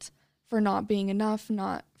guilt for not being enough,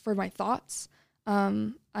 not for my thoughts.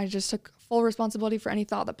 I just took full responsibility for any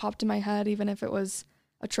thought that popped in my head, even if it was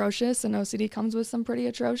atrocious, and OCD comes with some pretty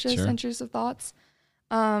atrocious, intrusive thoughts.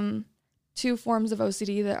 2 forms of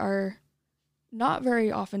OCD that are not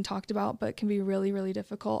very often talked about, but can be really, really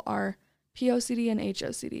difficult are POCD and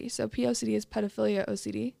HOCD. So POCD is pedophilia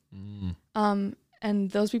OCD. And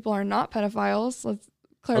those people are not pedophiles. Let's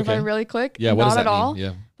clarify really quick. Yeah, what not does that at all. mean?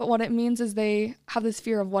 Yeah. But what it means is they have this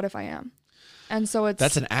fear of what if I am. And so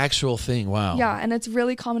that's an actual thing. Wow. Yeah, and it's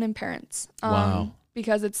really common in parents. Wow.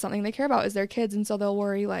 Because it's something they care about is their kids, and so they'll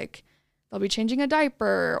worry like they'll be changing a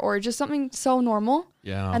diaper or just something so normal.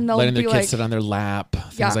 Yeah. And they'll letting their be kids like, sit on their lap,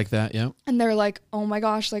 things like that. Yeah. And they're like, oh my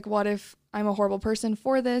gosh, like what if I'm a horrible person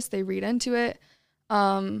for this? They read into it.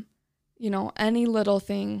 You know, any little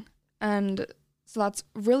thing. And so that's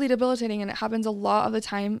really debilitating, and it happens a lot of the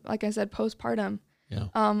time, like I said, postpartum. Yeah.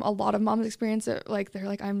 A lot of moms experience it, like they're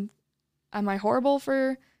like, am I horrible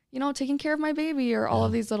for, you know, taking care of my baby, or all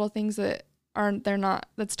of these little things that they're not,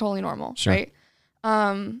 that's totally normal. Sure. Right.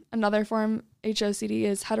 Another form, HOCD,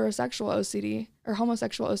 is heterosexual OCD or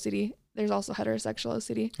homosexual OCD. There's also heterosexual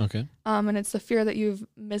OCD. Okay. And it's the fear that you've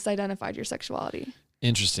misidentified your sexuality.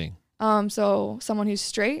 Interesting. So someone who's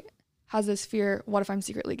straight has this fear, what if I'm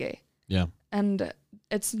secretly gay? Yeah. And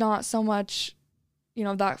it's not so much, you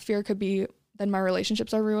know, that fear could be then my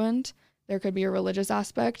relationships are ruined. There could be a religious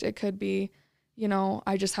aspect. It could be, you know,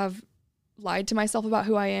 I just have lied to myself about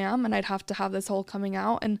who I am, and I'd have to have this whole coming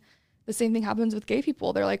out. And the same thing happens with gay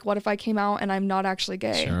people. They're like, what if I came out and I'm not actually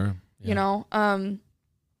gay? Sure. Yeah. You know?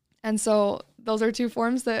 And so those are 2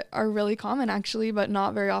 forms that are really common actually, but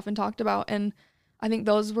not very often talked about. And I think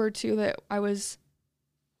those were 2 that I was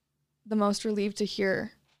the most relieved to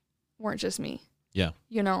hear weren't just me. Yeah.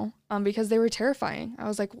 You know, because they were terrifying. I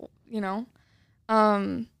was like, you know,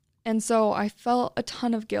 and so I felt a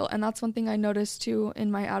ton of guilt. And that's one thing I noticed too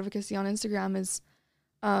in my advocacy on Instagram is,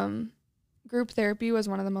 group therapy was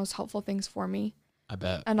one of the most helpful things for me. I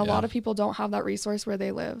bet. And a lot of people don't have that resource where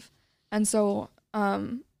they live. And so,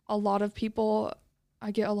 a lot of people,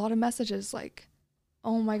 I get a lot of messages like,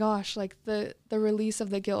 oh my gosh, like the release of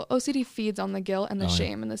the guilt. OCD feeds on the guilt and the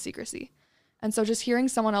shame and the secrecy. And so just hearing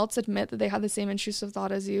someone else admit that they had the same intrusive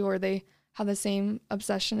thought as you, or they have the same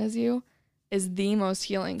obsession as you, is the most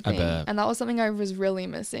healing thing. And that was something I was really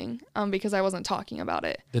missing, because I wasn't talking about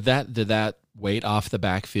it. Did that weight off the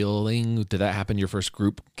back feeling? Did that happen your first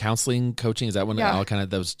group counseling coaching? Is that when it all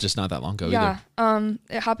that was just not that long ago either?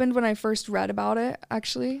 It happened when I first read about it,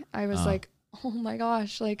 actually. I was like, oh my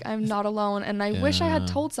gosh, like I'm not alone. And I wish I had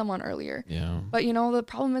told someone earlier. Yeah. But you know, the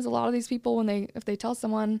problem is a lot of these people, if they tell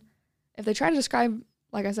someone, if they try to describe,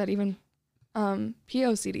 like I said, even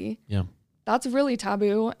POCD, that's really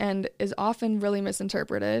taboo and is often really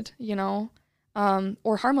misinterpreted, you know,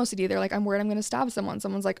 or harm OCD. They're like, I'm worried I'm going to stab someone.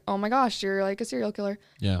 Someone's like, oh my gosh, you're like a serial killer.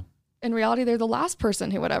 Yeah. In reality, they're the last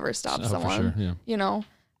person who would ever stab someone, for sure. you know,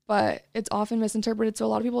 but it's often misinterpreted. So a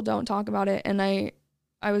lot of people don't talk about it. And I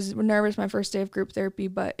was nervous my first day of group therapy,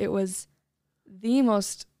 but it was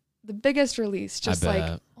the biggest release. Just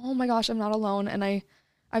like, oh my gosh, I'm not alone. And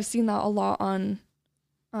I've seen that a lot on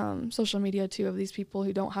social media too, of these people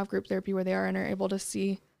who don't have group therapy where they are and are able to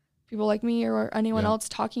see people like me or anyone else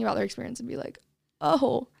talking about their experience and be like,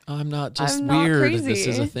 oh, I'm not just I'm weird. Not crazy. This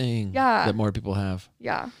is a thing that more people have.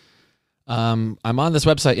 Yeah. I'm on this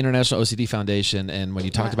website, International OCD Foundation, and when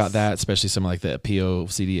you talked about that, especially something like the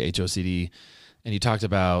POCD, HOCD, and you talked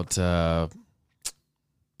about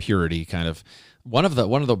purity, kind of one of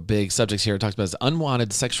the big subjects here it talks about is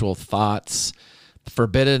unwanted sexual thoughts,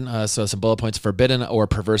 forbidden, so some bullet points: forbidden or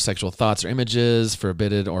perverse sexual thoughts or images,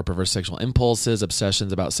 forbidden or perverse sexual impulses,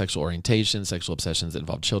 obsessions about sexual orientation, sexual obsessions that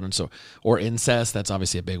involve children, or incest. That's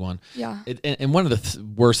obviously a big one. Yeah. And one of the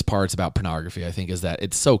worst parts about pornography, I think, is that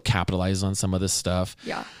it's so capitalized on some of this stuff.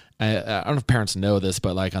 Yeah. I don't know if parents know this,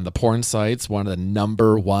 but like on the porn sites, one of the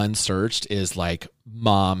number one searched is like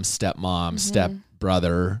mom, stepmom,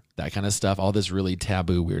 stepbrother, that kind of stuff. All this really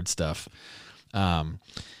taboo, weird stuff.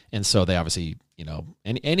 And so they obviously,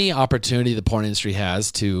 any opportunity the porn industry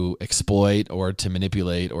has to exploit or to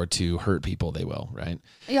manipulate or to hurt people, they will, right?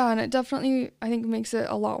 Yeah, and it definitely, I think, makes it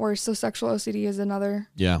a lot worse. So sexual OCD is another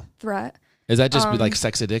threat. Is that just like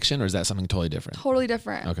sex addiction, or is that something totally different? Totally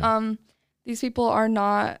different. Okay. These people are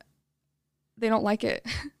not, they don't like it.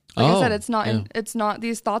 I said, it's not,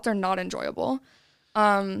 these thoughts are not enjoyable.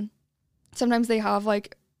 Sometimes they have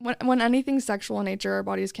like, when anything's sexual in nature, our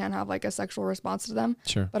bodies can have like a sexual response to them.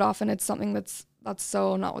 Sure. But often it's something that's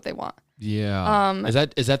so not what they want. Yeah.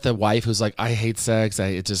 Is that the wife who's like, I hate sex.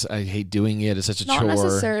 I hate doing it. It's such a chore. Not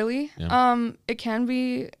necessarily. Yeah. It can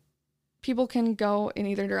be, people can go in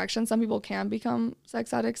either direction. Some people can become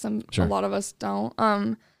sex addicts. A lot of us don't.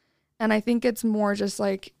 And I think it's more just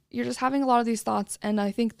like, you're just having a lot of these thoughts. And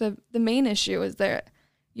I think the main issue is that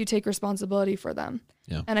you take responsibility for them.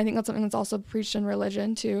 Yeah. And I think that's something that's also preached in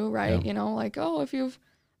religion too, right? Yeah. Like, oh, if you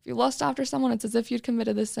lust after someone, it's as if you'd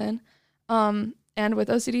committed this sin. And with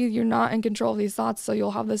OCD, you're not in control of these thoughts. So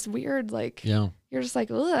you'll have this weird, like, you're just like,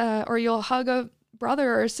 ugh, or you'll hug a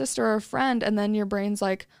brother or a sister or a friend, and then your brain's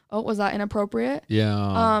like, oh, was that inappropriate?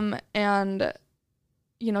 Yeah. And,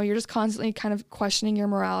 you're just constantly kind of questioning your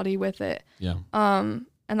morality with it. Yeah. And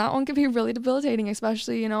that one can be really debilitating,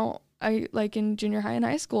 especially, I like in junior high and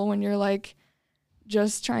high school when you're like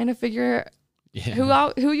just trying to figure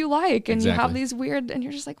who you like, and you have these weird, and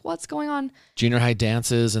you're just like, what's going on? Junior high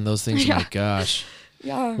dances and those things. Oh my gosh.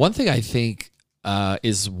 Yeah. One thing I think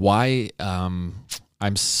is why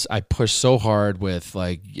I push so hard with,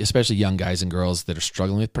 like, especially young guys and girls that are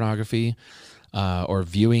struggling with pornography or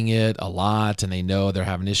viewing it a lot, and they know they're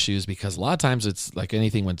having issues, because a lot of times it's like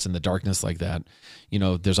anything when it's in the darkness like that,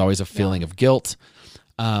 there's always a feeling of guilt.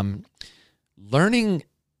 Learning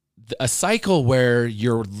a cycle where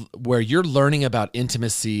you're learning about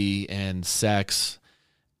intimacy and sex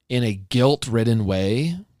in a guilt-ridden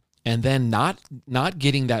way, and then not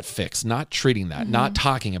getting that fixed, not treating that, not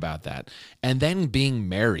talking about that, and then being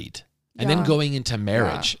married and then going into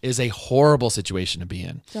marriage is a horrible situation to be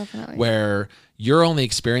in. Definitely. Where your only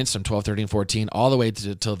experience from 12, 13, 14, all the way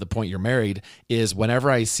to the point you're married is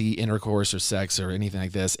whenever I see intercourse or sex or anything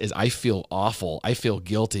like this, is I feel awful. I feel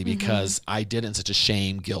guilty because I did it in such a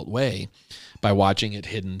shame, guilt way by watching it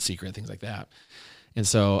hidden, secret, things like that. And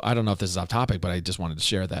so I don't know if this is off topic, but I just wanted to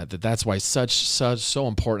share that's why so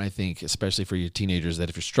important, I think, especially for your teenagers, that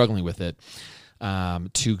if you're struggling with it,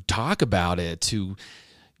 to talk about it, to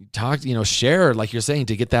talk, share, like you're saying,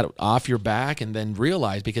 to get that off your back, and then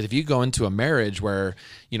realize, because if you go into a marriage where,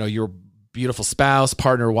 your beautiful spouse,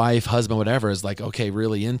 partner, wife, husband, whatever, is like, okay,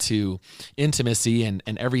 really into intimacy, and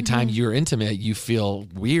every time you're intimate, you feel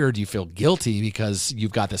weird, you feel guilty, because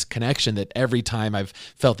you've got this connection that every time I've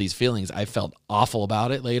felt these feelings, I felt awful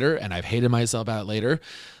about it later, and I've hated myself about it later.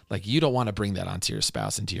 Like, you don't want to bring that onto your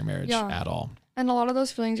spouse, into your marriage at all. And a lot of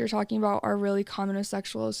those feelings you're talking about are really common with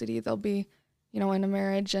sexual OCD. They'll be, in a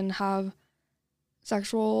marriage and have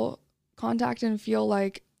sexual contact and feel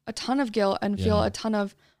like a ton of guilt and feel a ton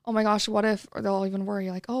of, oh my gosh, what if, or they'll even worry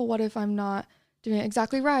like, oh, what if I'm not doing it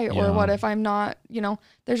exactly right? Or what if I'm not,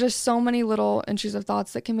 there's just so many little intrusive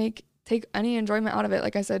thoughts that can take any enjoyment out of it.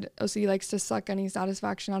 Like I said, OCD likes to suck any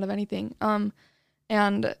satisfaction out of anything.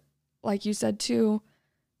 And like you said too,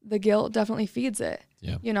 the guilt definitely feeds it,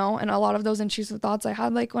 and a lot of those intrusive thoughts I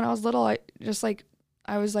had, like when I was little, I was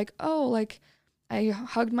like, oh, like I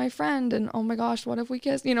hugged my friend, and oh my gosh, what if we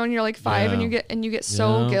kissed? And you're like 5 and you get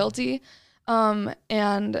so guilty.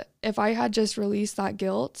 And if I had just released that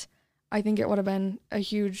guilt, I think it would have been a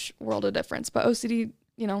huge world of difference. But OCD,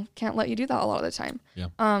 can't let you do that a lot of the time.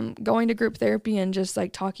 Yeah. Going to group therapy and just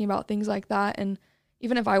like talking about things like that. And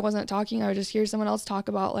even if I wasn't talking, I would just hear someone else talk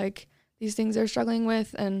about like these things they're struggling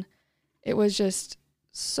with. And it was just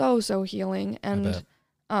so healing. And,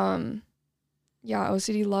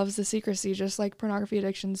 OCD loves the secrecy, just like pornography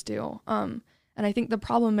addictions do. And I think the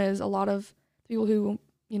problem is a lot of people who,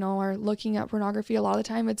 are looking at pornography, a lot of the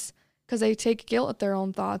time it's because they take guilt at their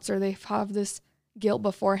own thoughts, or they have this guilt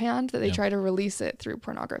beforehand that they try to release it through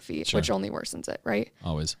pornography, which only worsens it, right?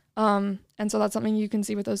 Always. And so that's something you can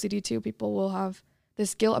see with OCD too. People will have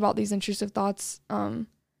this guilt about these intrusive thoughts.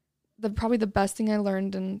 Probably the best thing I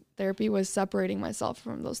learned in therapy was separating myself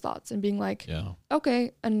from those thoughts and being like,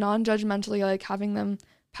 okay, and non-judgmentally, like having them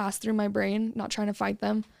pass through my brain, not trying to fight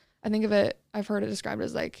them. I think of it, I've heard it described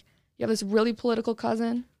as like, you have this really political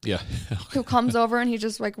cousin who comes over and he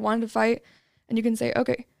just like wanted to fight, and you can say,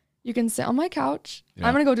 okay, you can sit on my couch.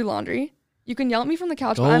 I'm going to go do laundry. You can yell at me from the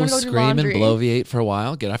couch, but I'm going to go do laundry. Scream and bloviate for a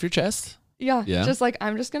while. Get off your chest. Yeah. Yeah. Just like,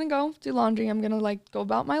 I'm just going to go do laundry. I'm going to like go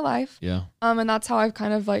about my life. Yeah. And that's how I've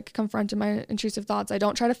kind of like confronted my intrusive thoughts. I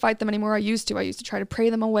don't try to fight them anymore. I used to try to pray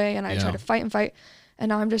them away, and I try to fight and fight. And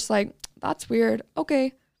now I'm just like, that's weird.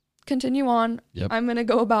 Okay, continue on. Yep. I'm going to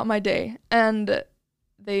go about my day. And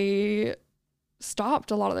they stopped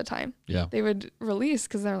a lot of the time. Yeah. They would release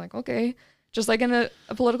because they're like, okay, just like in a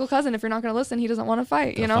political cousin, if you're not going to listen, he doesn't want to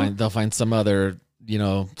fight, They'll find some other,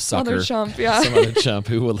 sucker. Other chump, yeah. Some other chump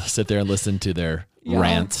who will sit there and listen to their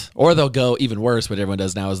rant. Or they'll go even worse. What everyone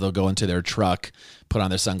does now is they'll go into their truck, put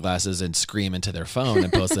on their sunglasses, and scream into their phone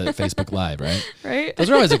and post it at Facebook Live, right? Right.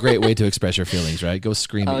 Those are always a great way to express your feelings, right? Go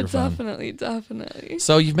scream at your phone. Definitely.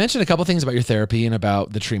 So you've mentioned a couple things about your therapy and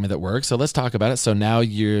about the treatment that works. So let's talk about it. So now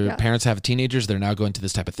your parents have teenagers. They're now going to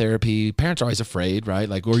this type of therapy. Parents are always afraid, right?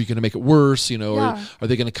 Like, or are you going to make it worse? Or are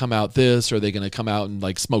they going to come out this? Or are they going to come out and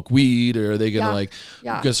like smoke weed? Or are they going to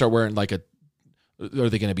going to start wearing like are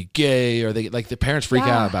they going to be gay? Or they like the parents freak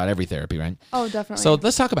out about every therapy, right? Oh, definitely. So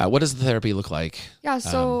let's talk about what does the therapy look like? Yeah.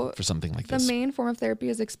 So for something like this, the main form of therapy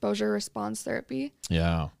is exposure response therapy.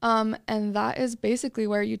 Yeah. And that is basically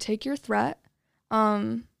where you take your threat.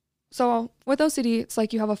 So with OCD, it's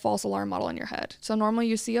like you have a false alarm model in your head. So normally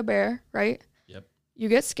you see a bear, right? Yep. You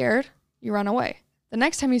get scared, you run away. The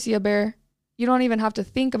next time you see a bear, you don't even have to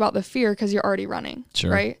think about the fear because you're already running,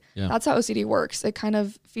 right? Yeah. That's how OCD works. It kind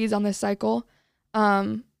of feeds on this cycle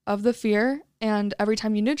of the fear, and every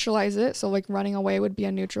time you neutralize it, so like running away would be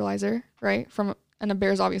a neutralizer, right? And a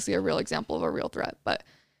bear is obviously a real example of a real threat, but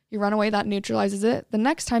you run away, that neutralizes it. The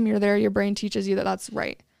next time you're there, your brain teaches you that that's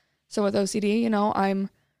right. So with OCD,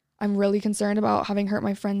 I'm really concerned about having hurt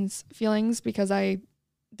my friend's feelings because I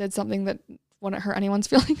did something that wouldn't hurt anyone's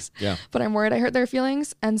feelings. Yeah. But I'm worried I hurt their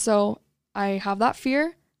feelings, and so I have that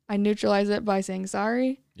fear. I neutralize it by saying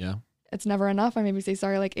sorry. Yeah. It's never enough. I maybe say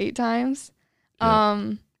sorry like 8 times.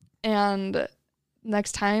 Yeah. And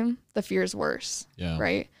next time the fear is worse. Yeah.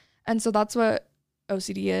 Right. And so that's what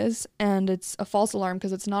OCD is. And it's a false alarm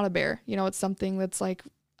because it's not a bear. It's something that's like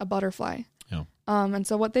a butterfly. Yeah. And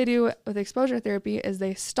so what they do with exposure therapy is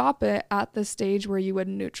they stop it at the stage where you would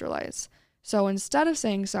neutralize. So instead of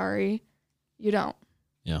saying sorry, you don't.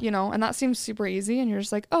 Yeah. And that seems super easy. And you're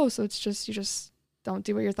just like, oh, so it's just, you just don't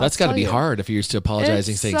do what your thoughts That's got to be hard if you're used to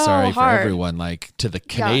apologizing, saying sorry hard. For everyone, like to the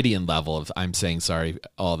Canadian level of I'm saying sorry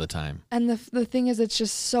all the time. And the thing is, it's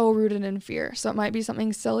just so rooted in fear. So it might be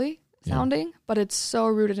something silly sounding, but it's so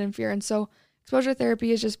rooted in fear. And so exposure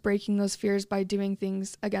therapy is just breaking those fears by doing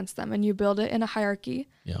things against them. And you build it in a hierarchy.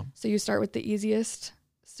 Yeah. So you start with the easiest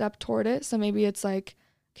step toward it. So maybe it's like,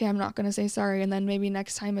 okay, I'm not going to say sorry. And then maybe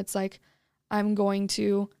next time it's like, I'm going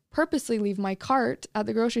to purposely leave my cart at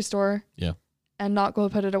the grocery store. Yeah. And not go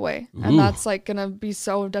put it away. Ooh. And that's like going to be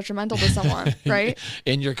so detrimental to someone, right?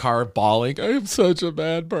 In your car bawling, I'm such a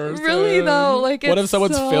bad person. Really though, like what if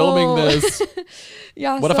someone's filming this?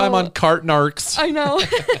 Yeah. What if I'm on Cart Narcs? I know.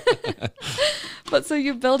 But so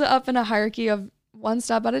you build it up in a hierarchy of one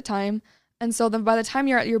step at a time. And so then by the time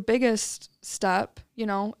you're at your biggest step,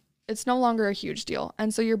 it's no longer a huge deal.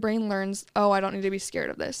 And so your brain learns, oh, I don't need to be scared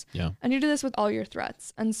of this. Yeah. And you do this with all your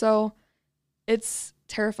threats. And so it's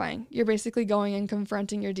terrifying. You're basically going and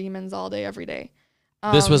confronting your demons all day, every day.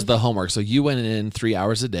 This was the homework. So you went in 3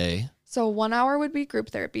 hours a day. So 1 hour would be group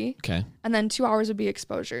therapy. Okay. And then 2 hours would be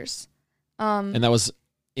exposures. And that was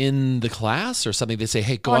in the class or something? They say,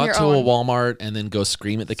 hey, go out to a Walmart and then go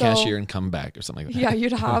scream at the cashier and come back or something like that. Yeah,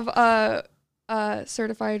 you'd have a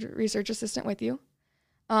certified research assistant with you.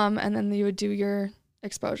 And then you would do your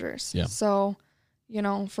exposures. Yeah. So,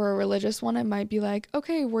 for a religious one, it might be like,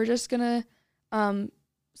 okay, we're just going to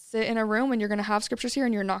sit in a room and you're going to have scriptures here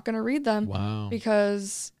and you're not going to read them. Wow.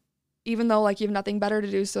 Because even though like you have nothing better to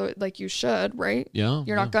do, so like you should, right? Yeah.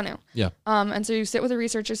 You're not going to. Yeah. And so you sit with a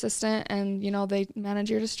research assistant and, they manage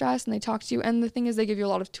your distress and they talk to you. And the thing is they give you a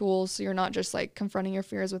lot of tools. So you're not just like confronting your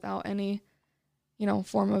fears without any,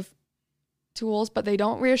 form of tools, but they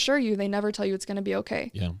don't reassure you. They never tell you it's going to be okay.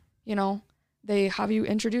 Yeah. They have you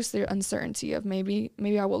introduce the uncertainty of maybe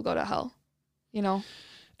I will go to hell,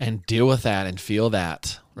 And deal with that and feel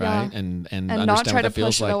that, right? Yeah. And understand what it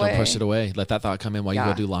feels like. Don't push it away. Let that thought come in while you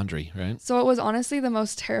go do laundry, right? So it was honestly the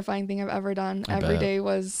most terrifying thing I've ever done. Every day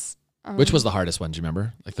was... Which was the hardest one, do you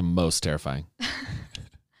remember? Like the most terrifying?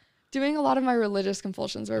 Doing a lot of my religious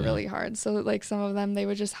compulsions were really hard. So like some of them, they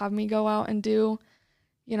would just have me go out and do,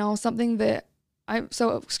 something that...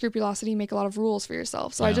 So scrupulosity, make a lot of rules for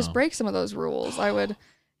yourself. So I just break some of those rules. I would...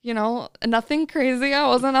 nothing crazy. I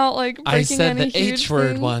wasn't out like breaking any huge thing. I said the H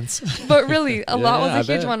word once. But really, a lot was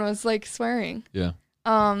a huge one was like swearing. Yeah.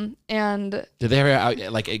 And did they ever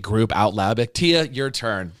like a group out loud like, Tia, your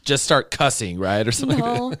turn. Just start cussing, right? Or something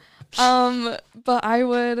like that. But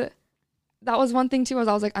that was one thing too, was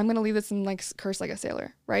I was like, I'm going to leave this and like curse like a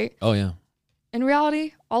sailor, right? Oh, yeah. In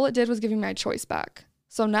reality, all it did was give me my choice back.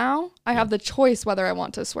 So now I have the choice whether I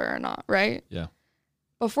want to swear or not, right? Yeah.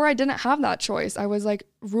 Before I didn't have that choice. I was like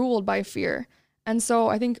ruled by fear. And so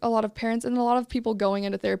I think a lot of parents and a lot of people going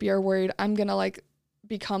into therapy are worried I'm going to like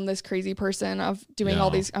become this crazy person of doing all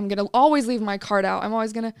these. I'm going to always leave my card out. I'm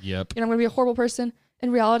always going to, I'm going to be a horrible person.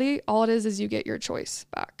 In reality, all it is you get your choice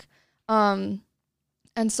back. And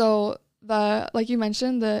so like you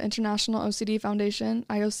mentioned, the International OCD Foundation,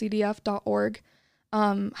 IOCDF.org,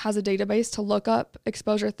 has a database to look up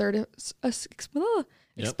exposure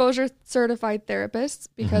certified therapists,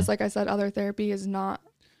 because like I said, other therapy is not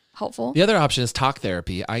helpful. The other option is talk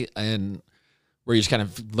therapy. And where you're just kind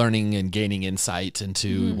of learning and gaining insight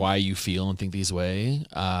into why you feel and think these way.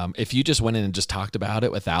 If you just went in and just talked about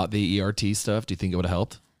it without the ERT stuff, do you think it would have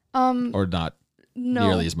helped? Or not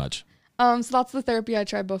nearly as much? So that's the therapy I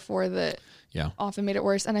tried before that often made it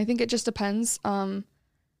worse. And I think it just depends.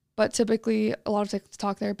 But typically a lot of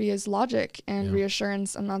talk therapy is logic and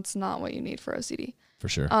reassurance, and that's not what you need for OCD. For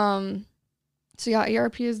sure. So yeah,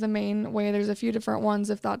 ERP is the main way. There's a few different ones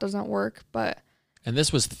if that doesn't work, but. And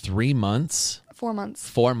this was 3 months? 4 months.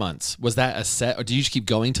 4 months. Was that a set, or do you just keep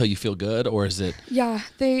going till you feel good, or is it? Yeah,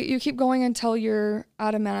 you keep going until you're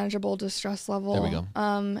at a manageable distress level. There we go.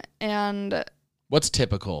 And what's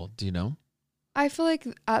typical? Do you know? I feel like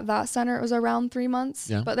at that center it was around 3 months.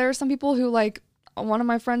 Yeah. But there are some people who, like, one of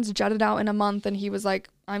my friends jetted out in a month and he was like,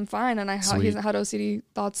 I'm fine, and he hasn't had OCD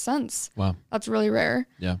thoughts since. Wow. That's really rare.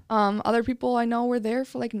 Yeah. Other people I know were there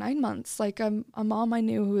for like 9 months. Like a mom I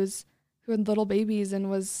knew who had little babies and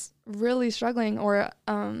was really struggling, or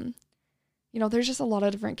there's just a lot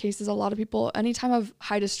of different cases. A lot of people, any time of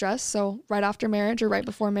high distress, so right after marriage or right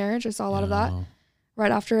before marriage, I saw a lot of that.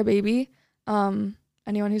 Right after a baby,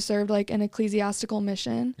 anyone who served like an ecclesiastical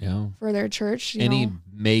mission for their church, any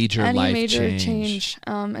major change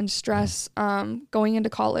and stress, going into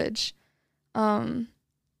college, and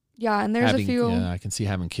there's a few. Yeah, I can see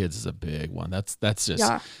having kids is a big one. That's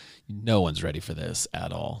just no one's ready for this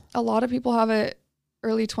at all. A lot of people have it.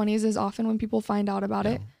 Early 20s is often when people find out about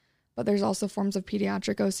it, but there's also forms of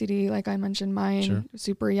pediatric OCD, like I mentioned, mine,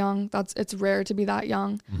 super young. It's rare to be that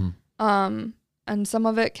young. And some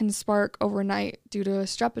of it can spark overnight due to a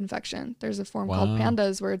strep infection. There's a form called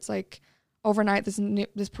PANDAS where it's like overnight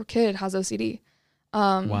this poor kid has OCD.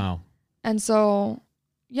 And so,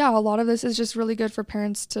 a lot of this is just really good for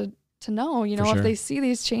parents to know, if they see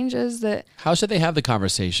these changes that. How should they have the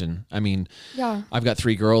conversation? I mean, I've got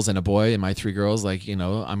 3 girls and a boy, and my 3 girls, like, I'm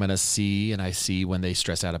going to see, and I see when they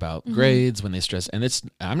stress out about grades, when they stress, and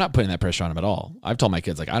I'm not putting that pressure on them at all. I've told my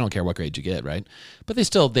kids, like, I don't care what grade you get, right? But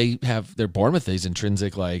they're born with these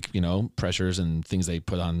intrinsic, like, pressures and things they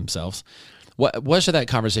put on themselves. What should that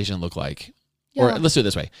conversation look like? Yeah. Or let's do it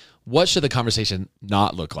this way. What should the conversation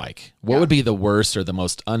not look like? What would be the worst or the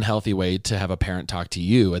most unhealthy way to have a parent talk to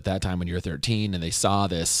you at that time when you're 13 and they saw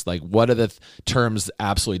this? Like, what are the terms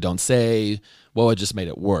absolutely don't say? What would just made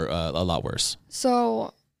it a lot worse?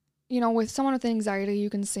 So, with someone with anxiety, you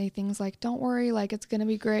can say things like, don't worry, like, it's going to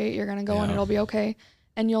be great. You're going to go and it'll be okay.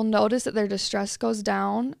 And you'll notice that their distress goes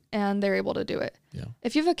down and they're able to do it. Yeah.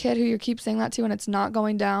 If you have a kid who you keep saying that to and it's not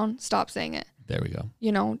going down, stop saying it. There we go.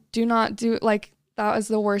 Do not do, like, that was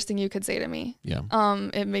the worst thing you could say to me. Yeah.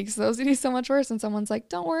 It makes the OCD so much worse. And someone's like,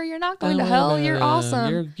 don't worry, you're not going to hell. You're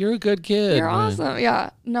awesome. You're a good kid. You're awesome.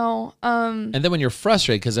 Yeah. No. And then when you're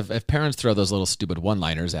frustrated, because if parents throw those little stupid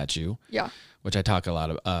one-liners at you, which I talk a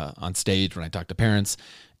lot of on stage when I talk to parents,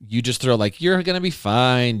 you just throw like, you're going to be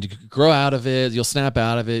fine, grow out of it, you'll snap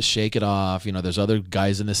out of it, shake it off. There's other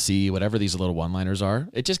guys in the sea, whatever these little one-liners are.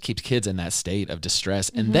 It just keeps kids in that state of distress.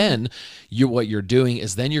 And then what you're doing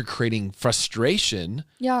is then you're creating frustration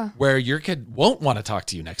where your kid won't want to talk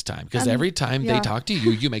to you next time, because every time they talk to you,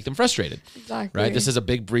 you make them frustrated. Exactly. Right? This is a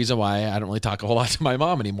big reason why I don't really talk a whole lot to my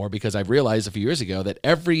mom anymore, because I realized a few years ago that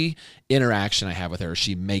every interaction I have with her,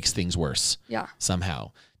 she makes things worse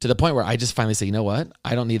somehow. To the point where I just finally say, you know what?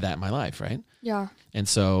 I don't need that in my life, right? Yeah. And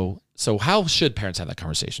so how should parents have that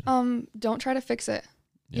conversation? Don't try to fix it.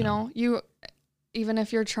 You even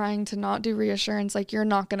if you're trying to not do reassurance, like, you're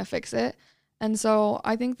not going to fix it. And so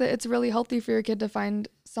I think that it's really healthy for your kid to find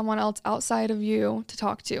someone else outside of you to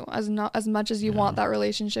talk to, as much as you want that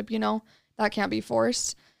relationship, that can't be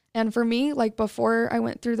forced. And for me, like, before I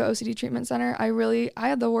went through the OCD treatment center, I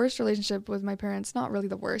had the worst relationship with my parents. Not really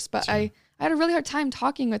the worst, but I had a really hard time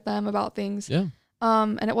talking with them about things. Yeah.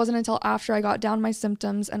 And it wasn't until after I got down my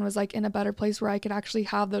symptoms and was like in a better place where I could actually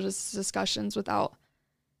have those discussions without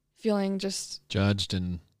feeling just judged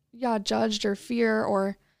or fear,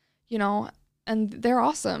 or, you know, and they're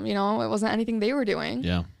awesome. You know, it wasn't anything they were doing.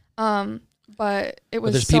 Yeah. But it was.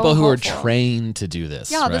 But there's so people who helpful. are trained to do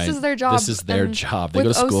this. Yeah, right? this is their job. This is their job. They go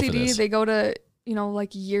with to school OCD, for this. they go to, you know, like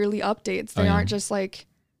yearly updates. They aren't just like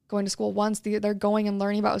going to school once. They're going and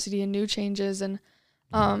learning about OCD and new changes, and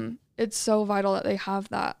it's so vital that they have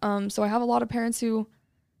that. So I have a lot of parents who,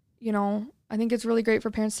 you know, I think it's really great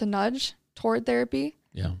for parents to nudge toward therapy.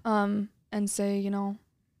 Yeah. And say, you know,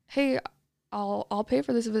 hey, I'll pay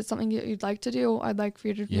for this if it's something you'd like to do. I'd like for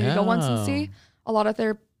you to maybe go once and see. A lot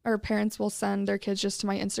of our parents will send their kids just to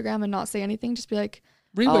my Instagram and not say anything. Just be like,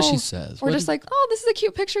 read what she says. Or just like, oh, this is a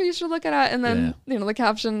cute picture you should look at. And then, you know, the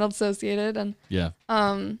caption associated. And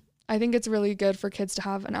I think it's really good for kids to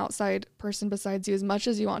have an outside person besides you as much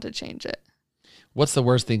as you want to change it. What's the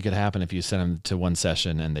worst thing could happen if you send them to one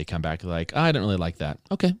session and they come back like, I didn't really like that.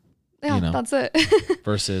 Okay. Yeah, you know, that's it.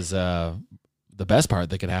 versus the best part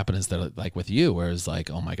that could happen is that like with you, where it's like,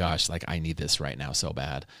 oh my gosh, like I need this right now so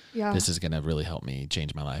bad. Yeah. This is going to really help me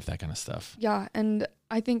change my life, that kind of stuff. Yeah. And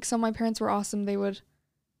I think some of my parents were awesome. It was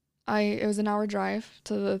an hour drive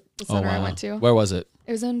to the center I went to. Where was it?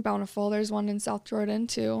 It was in Bountiful. There's one in South Jordan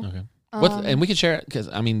too. Okay. And we can share it because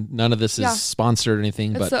I mean, none of this is sponsored or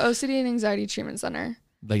anything, it's but the OCD and Anxiety Treatment Center.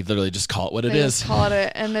 They literally just call it what it They is. just call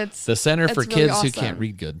it, and it's the Center for really Kids awesome. Who Can't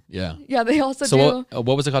Read Good. Yeah. Yeah, they also so do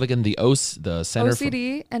what was it called again? The Center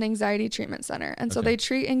OCD and Anxiety Treatment Center. And so they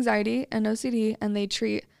treat anxiety and OCD, and they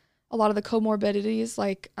treat a lot of the comorbidities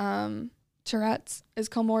like Tourette's is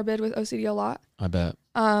comorbid with OCD a lot. I bet.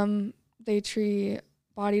 They treat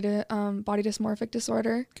body dysmorphic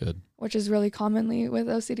disorder. Good. Which is really commonly with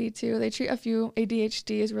OCD too. They treat a few.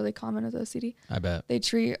 ADHD is really common with OCD. I bet. They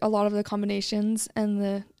treat a lot of the combinations and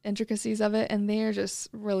the intricacies of it, and they are just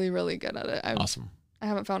really, really good at it. Awesome. I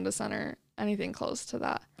haven't found a center anything close to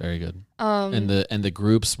that. Very good. And the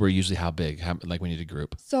groups were usually how big? Like when you did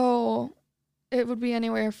group? So it would be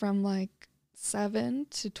anywhere from like 7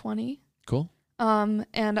 to 20. Cool. And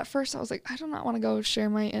at first I was like, I do not want to go share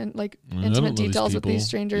my intimate details with these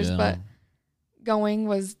strangers, but going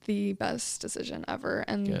was the best decision ever.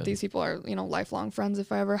 And these people are, you know, lifelong friends.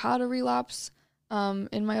 If I ever had a relapse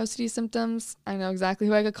in my OCD symptoms, I know exactly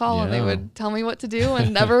who I could call and they would tell me what to do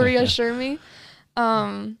and never reassure me.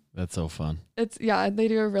 That's so fun. They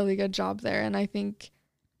do a really good job there. And I think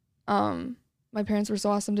my parents were so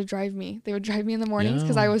awesome to drive me. They would drive me in the mornings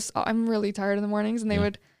because I'm really tired in the mornings, and they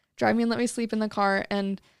would drive me and let me sleep in the car,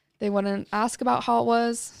 and they wouldn't ask about how it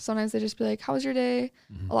was. Sometimes they'd just be like, how was your day?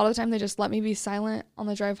 A lot of the time they just let me be silent on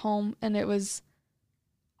the drive home. And it was,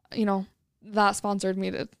 you know, that sponsored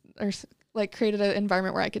me to, or like created an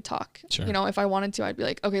environment where I could talk. Sure. You know, if I wanted to, I'd be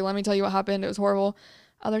like, okay, let me tell you what happened. It was horrible.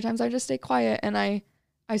 Other times I just stay quiet, and I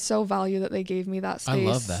so value that they gave me that space. I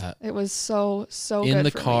love that. It was so good in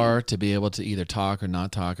the for car me. To be able to either talk or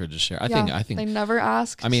not talk or just share. I think they never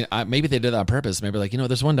asked. I mean, maybe they did that on purpose. Maybe like, you know,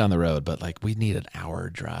 there's one down the road, but like we need an hour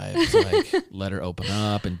drive to like let her open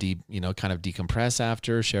up and kind of decompress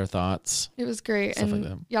after, share thoughts. It was great. Stuff And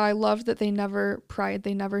like that. I loved that they never pried.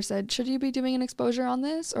 They never said, should you be doing an exposure on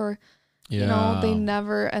this? Or, you know, they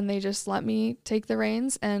never, and they just let me take the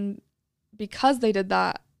reins. And because they did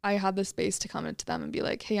that, I had the space to come into them and be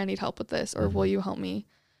like, hey, I need help with this, or will you help me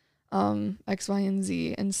X, Y, and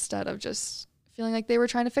Z, instead of just feeling like they were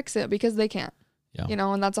trying to fix it, because they can't. Yeah. You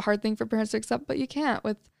know, and that's a hard thing for parents to accept, but you can't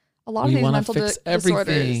with a lot of these mental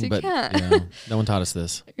disorders. You can't. No one taught us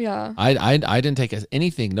this. Yeah. I didn't take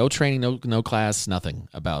anything, no training, no class, nothing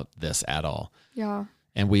about this at all. Yeah.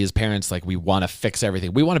 And we as parents, like, we want to fix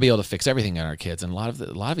everything. We want to be able to fix everything in our kids, and a lot of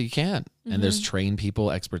it you can't. And there's trained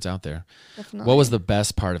people, experts out there. Definitely. What was the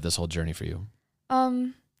best part of this whole journey for you?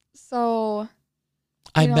 So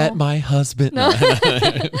I met my husband. No.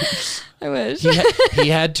 I wish. He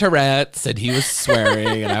had Tourette's and he was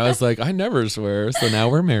swearing, and I was like, I never swear. So now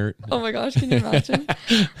we're married. Oh my gosh, can you imagine?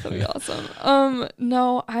 That'd be awesome.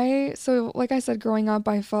 No, so like I said, growing up,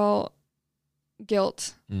 I felt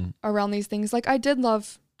guilt around these things. Like, I did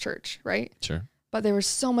love church, right? Sure. But there was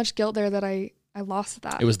so much guilt there that I lost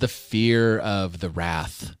that. It was the fear of the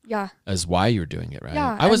wrath. Yeah. As why you're doing it, right?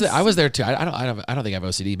 Yeah. I was there too. I don't think I have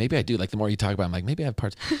OCD. Maybe I do. Like, the more you talk about it, I'm like, maybe I have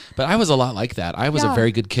parts. But I was a lot like that. I was a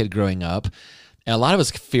very good kid growing up. And a lot of it was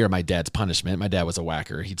fear of my dad's punishment. My dad was a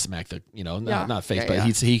whacker. He'd smack the, not face, but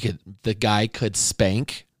the guy could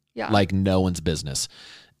spank like no one's business.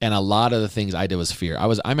 And a lot of the things I did was fear.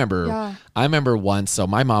 I remember once, so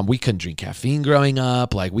my mom, we couldn't drink caffeine growing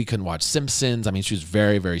up. Like, we couldn't watch Simpsons. I mean, she was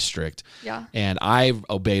very, very strict. Yeah. And I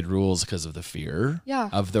obeyed rules because of the fear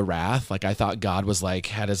of the wrath. Like, I thought God was like,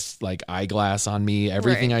 had his like eyeglass on me,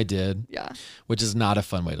 everything I did. Yeah. Which is not a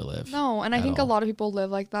fun way to live. No. And I think a lot of people live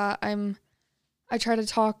like that. I try to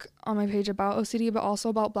talk on my page about OCD, but also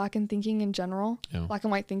about black and thinking in general, black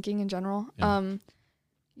and white thinking in general.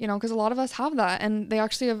 You know, because a lot of us have that, and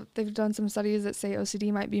they've done some studies that say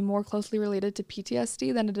OCD might be more closely related to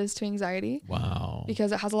PTSD than it is to anxiety. Wow.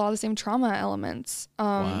 Because it has a lot of the same trauma elements.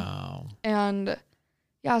 Wow. And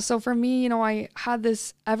yeah, so for me, you know, I had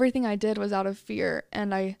this, everything I did was out of fear,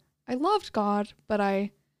 and I loved God, but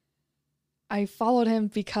I followed him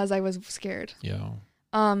because I was scared. Yeah.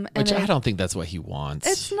 Which I don't think that's what he wants.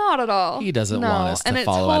 It's not at all. He doesn't want us to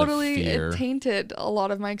follow out of fear. It tainted a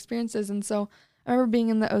lot of my experiences. And so I remember being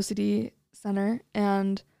in the OCD center,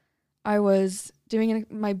 and I was doing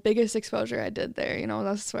my biggest exposure I did there. You know,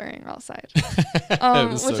 I was swearing outside,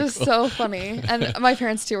 which is so funny. And my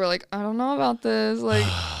parents too were like, I don't know about this. Like,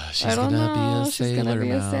 I don't know. She's gonna be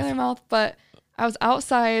a sailor mouth. But I was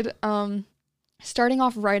outside, starting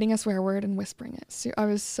off writing a swear word and whispering it. So I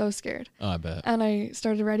was so scared. Oh, I bet. And I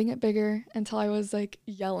started writing it bigger until I was like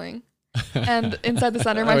yelling. And inside the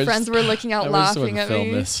center, my friends were looking out laughing at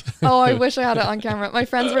me. Oh, I wish I had it on camera. My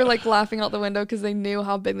friends were like laughing out the window because they knew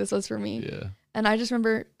how big this was for me. Yeah. And I just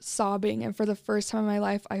remember sobbing. And for the first time in my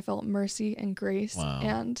life, I felt mercy and grace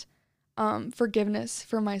and forgiveness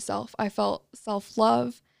for myself. I felt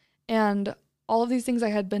self-love and all of these things I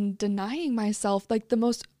had been denying myself. Like the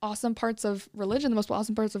most awesome parts of religion, the most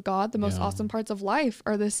awesome parts of God, the most awesome parts of life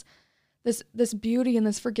are this beauty and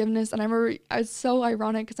this forgiveness. And I remember it's so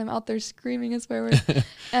ironic because I'm out there screaming a swear word.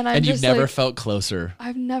 And you've never felt closer.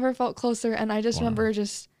 I've never felt closer. And I just remember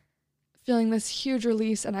just feeling this huge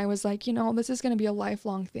release. And I was like, you know, this is going to be a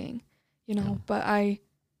lifelong thing, you know, but I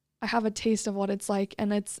have a taste of what it's like.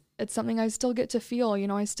 And it's something I still get to feel, you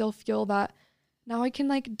know, I still feel that now I can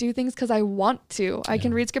like do things because I want to. I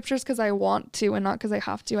can read scriptures because I want to and not because I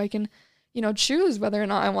have to. I can, you know, choose whether or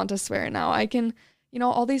not I want to swear now. I can, you know,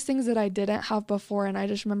 all these things that I didn't have before. And I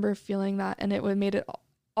just remember feeling that, and it made it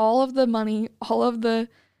all of the money, all of the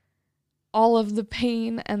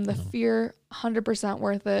pain and the fear 100%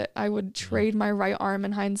 worth it. I would trade my right arm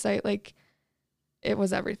in hindsight. Like it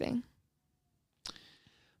was everything.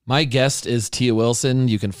 My guest is Tia Wilson.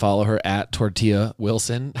 You can follow her at Tortilla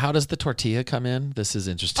Wilson. How does the tortilla come in? This is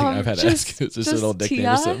interesting. I've had to ask. Is this an old nickname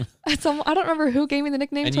or something? I don't remember who gave me the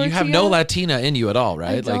nickname and Tortilla. You have no Latina in you at all,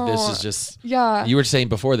 right? Like this is just... Yeah. You were saying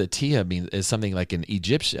before that Tia is something like in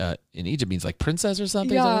Egypt means like princess or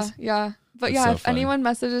something? Yeah. But That's if anyone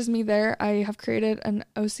messages me there, I have created an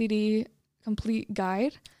OCD complete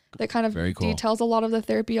guide that kind of details a lot of the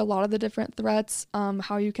therapy, a lot of the different threats,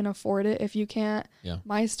 how you can afford it if you can't,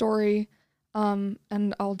 my story, and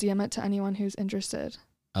I'll DM it to anyone who's interested.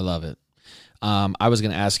 I love it. I was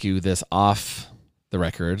going to ask you this off the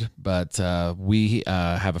record, but we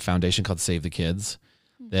have a foundation called Save the Kids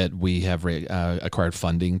that we have acquired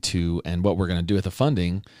funding to, and what we're going to do with the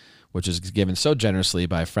funding, which is given so generously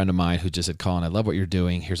by a friend of mine who just said, Colin, I love what you're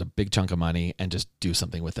doing. Here's a big chunk of money and just do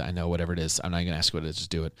something with it. I know whatever it is. I'm not going to ask what it is, just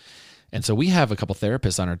do it. And so we have a couple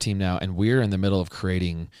therapists on our team now, and we're in the middle of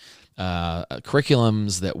creating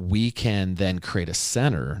curriculums that we can then create a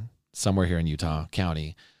center somewhere here in Utah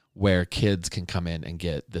County where kids can come in and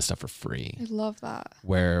get this stuff for free. I love that.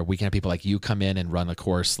 Where we can have people like you come in and run a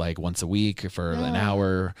course like once a week for an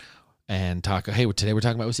hour and talk, hey, today we're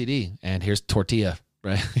talking about OCD, and here's Tortilla.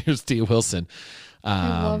 Right. Here's Tia Wilson.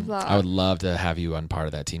 I love that. I would love to have you on part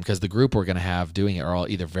of that team because the group we're going to have doing it are all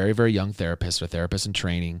either very, very young therapists or therapists in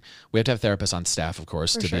training. We have to have therapists on staff, of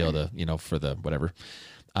course, be able to, you know, for the whatever.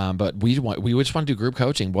 But we just want to do group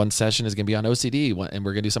coaching. One session is going to be on OCD, and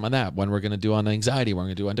we're going to do some on that. One we're going to do on anxiety. One we're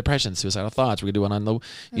going to do on depression, suicidal thoughts. We're going to do one on the,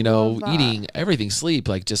 you know, eating, everything, sleep,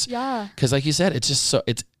 like just, because like you said, it's just so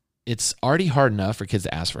it's already hard enough for kids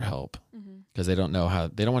to ask for help. Because they don't know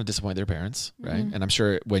they don't want to disappoint their parents, right? And I'm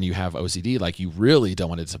sure when you have OCD, like you really don't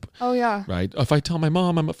want to disappoint. Oh, yeah. Right? If I tell my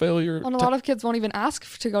mom I'm a failure. And a lot of kids won't even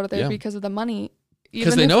ask to go to therapy because of the money.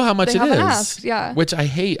 Because they know how much it is. Asked. Yeah. Which I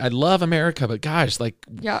hate. I love America, but gosh, like,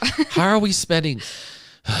 how are we spending...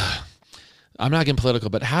 I'm not getting political,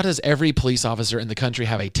 but how does every police officer in the country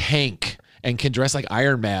have a tank and can dress like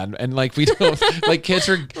Iron Man? And like we don't, like kids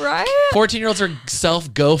are, 14-year-olds are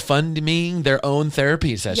GoFundMing their own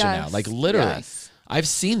therapy session now. Like literally, I've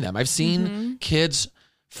seen them. I've seen kids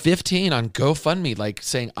 15 on GoFundMe, like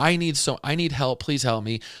saying, I need help. Please help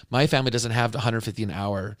me. My family doesn't have 150 an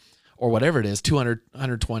hour or whatever it is, 200,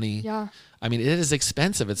 120. Yeah. I mean, it is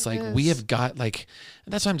expensive. It's like, we have got like,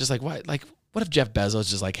 and that's why I'm just like, why? Like, what if Jeff Bezos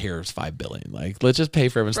just like, here's $5 billion? Like, let's just pay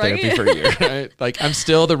for everyone's therapy for a year, right? Like, I'm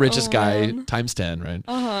still the richest guy times 10,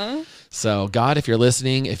 right? So God, if you're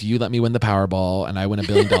listening, if you let me win the Powerball and I win $1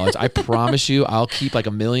 billion, I promise you I'll keep like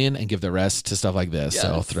 $1 million and give the rest to stuff like this.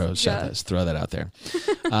 So throw that out there.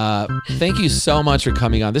 Thank you so much for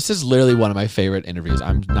coming on. This is literally one of my favorite interviews.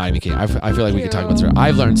 I'm not even kidding. I feel like we could talk about this.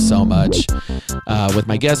 I've learned so much with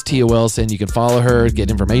my guest, Tia Wilson. You can follow her,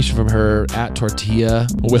 get information from her at Tortilla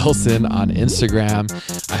Wilson on Instagram.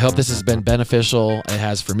 I hope this has been beneficial. It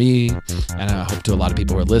has for me, and I hope to a lot of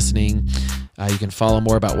people who are listening. You can follow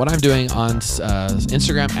more about what I'm doing on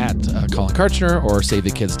Instagram at Colin Kartchner or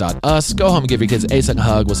SaveTheKids.us. Go home and give your kids a second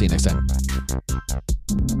hug. We'll see you next time.